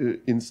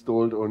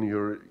installed on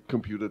your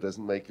computer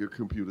doesn't make your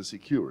computer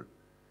secure.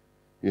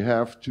 You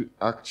have to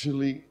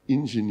actually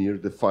engineer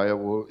the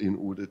firewall in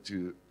order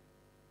to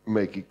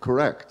make it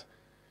correct.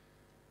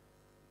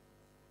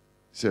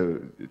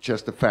 So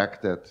just the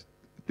fact that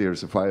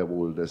there's a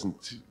firewall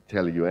doesn't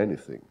tell you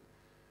anything.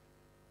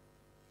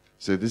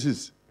 So this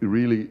is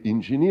really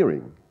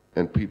engineering,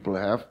 and people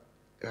have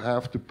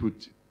to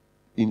put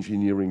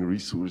engineering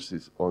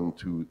resources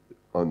onto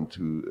on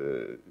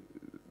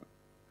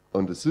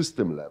the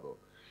system level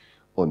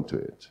onto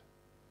it.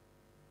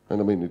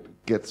 And I mean, it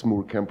gets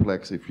more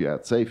complex if you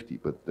add safety,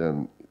 but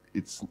then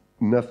it's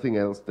nothing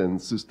else than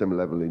system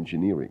level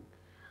engineering.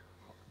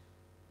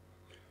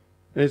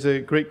 It's a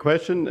great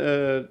question.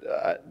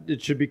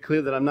 It should be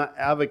clear that I'm not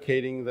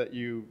advocating that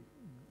you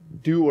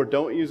do or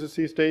don't use the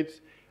C states.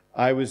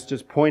 I was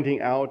just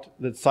pointing out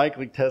that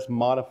cyclic test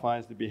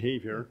modifies the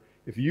behavior.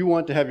 If you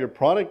want to have your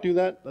product do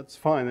that, that's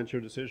fine, that's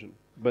your decision.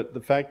 But the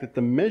fact that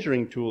the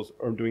measuring tools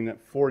are doing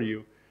that for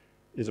you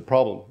is a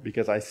problem,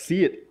 because I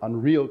see it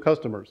on real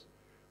customers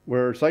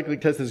where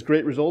cyclic test has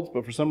great results,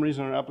 but for some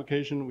reason in our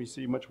application we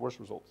see much worse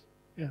results.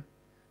 Yeah.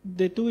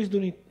 The tool is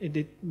doing,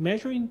 the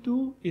measuring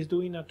tool is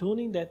doing a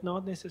tuning that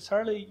not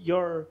necessarily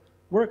your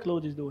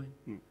workload is doing.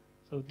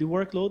 So the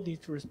workload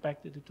needs to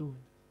respect the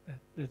tooling.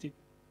 That's it.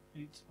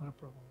 It's not a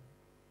problem.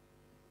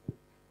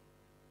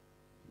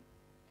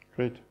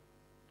 Great.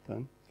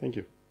 Done. Thank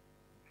you.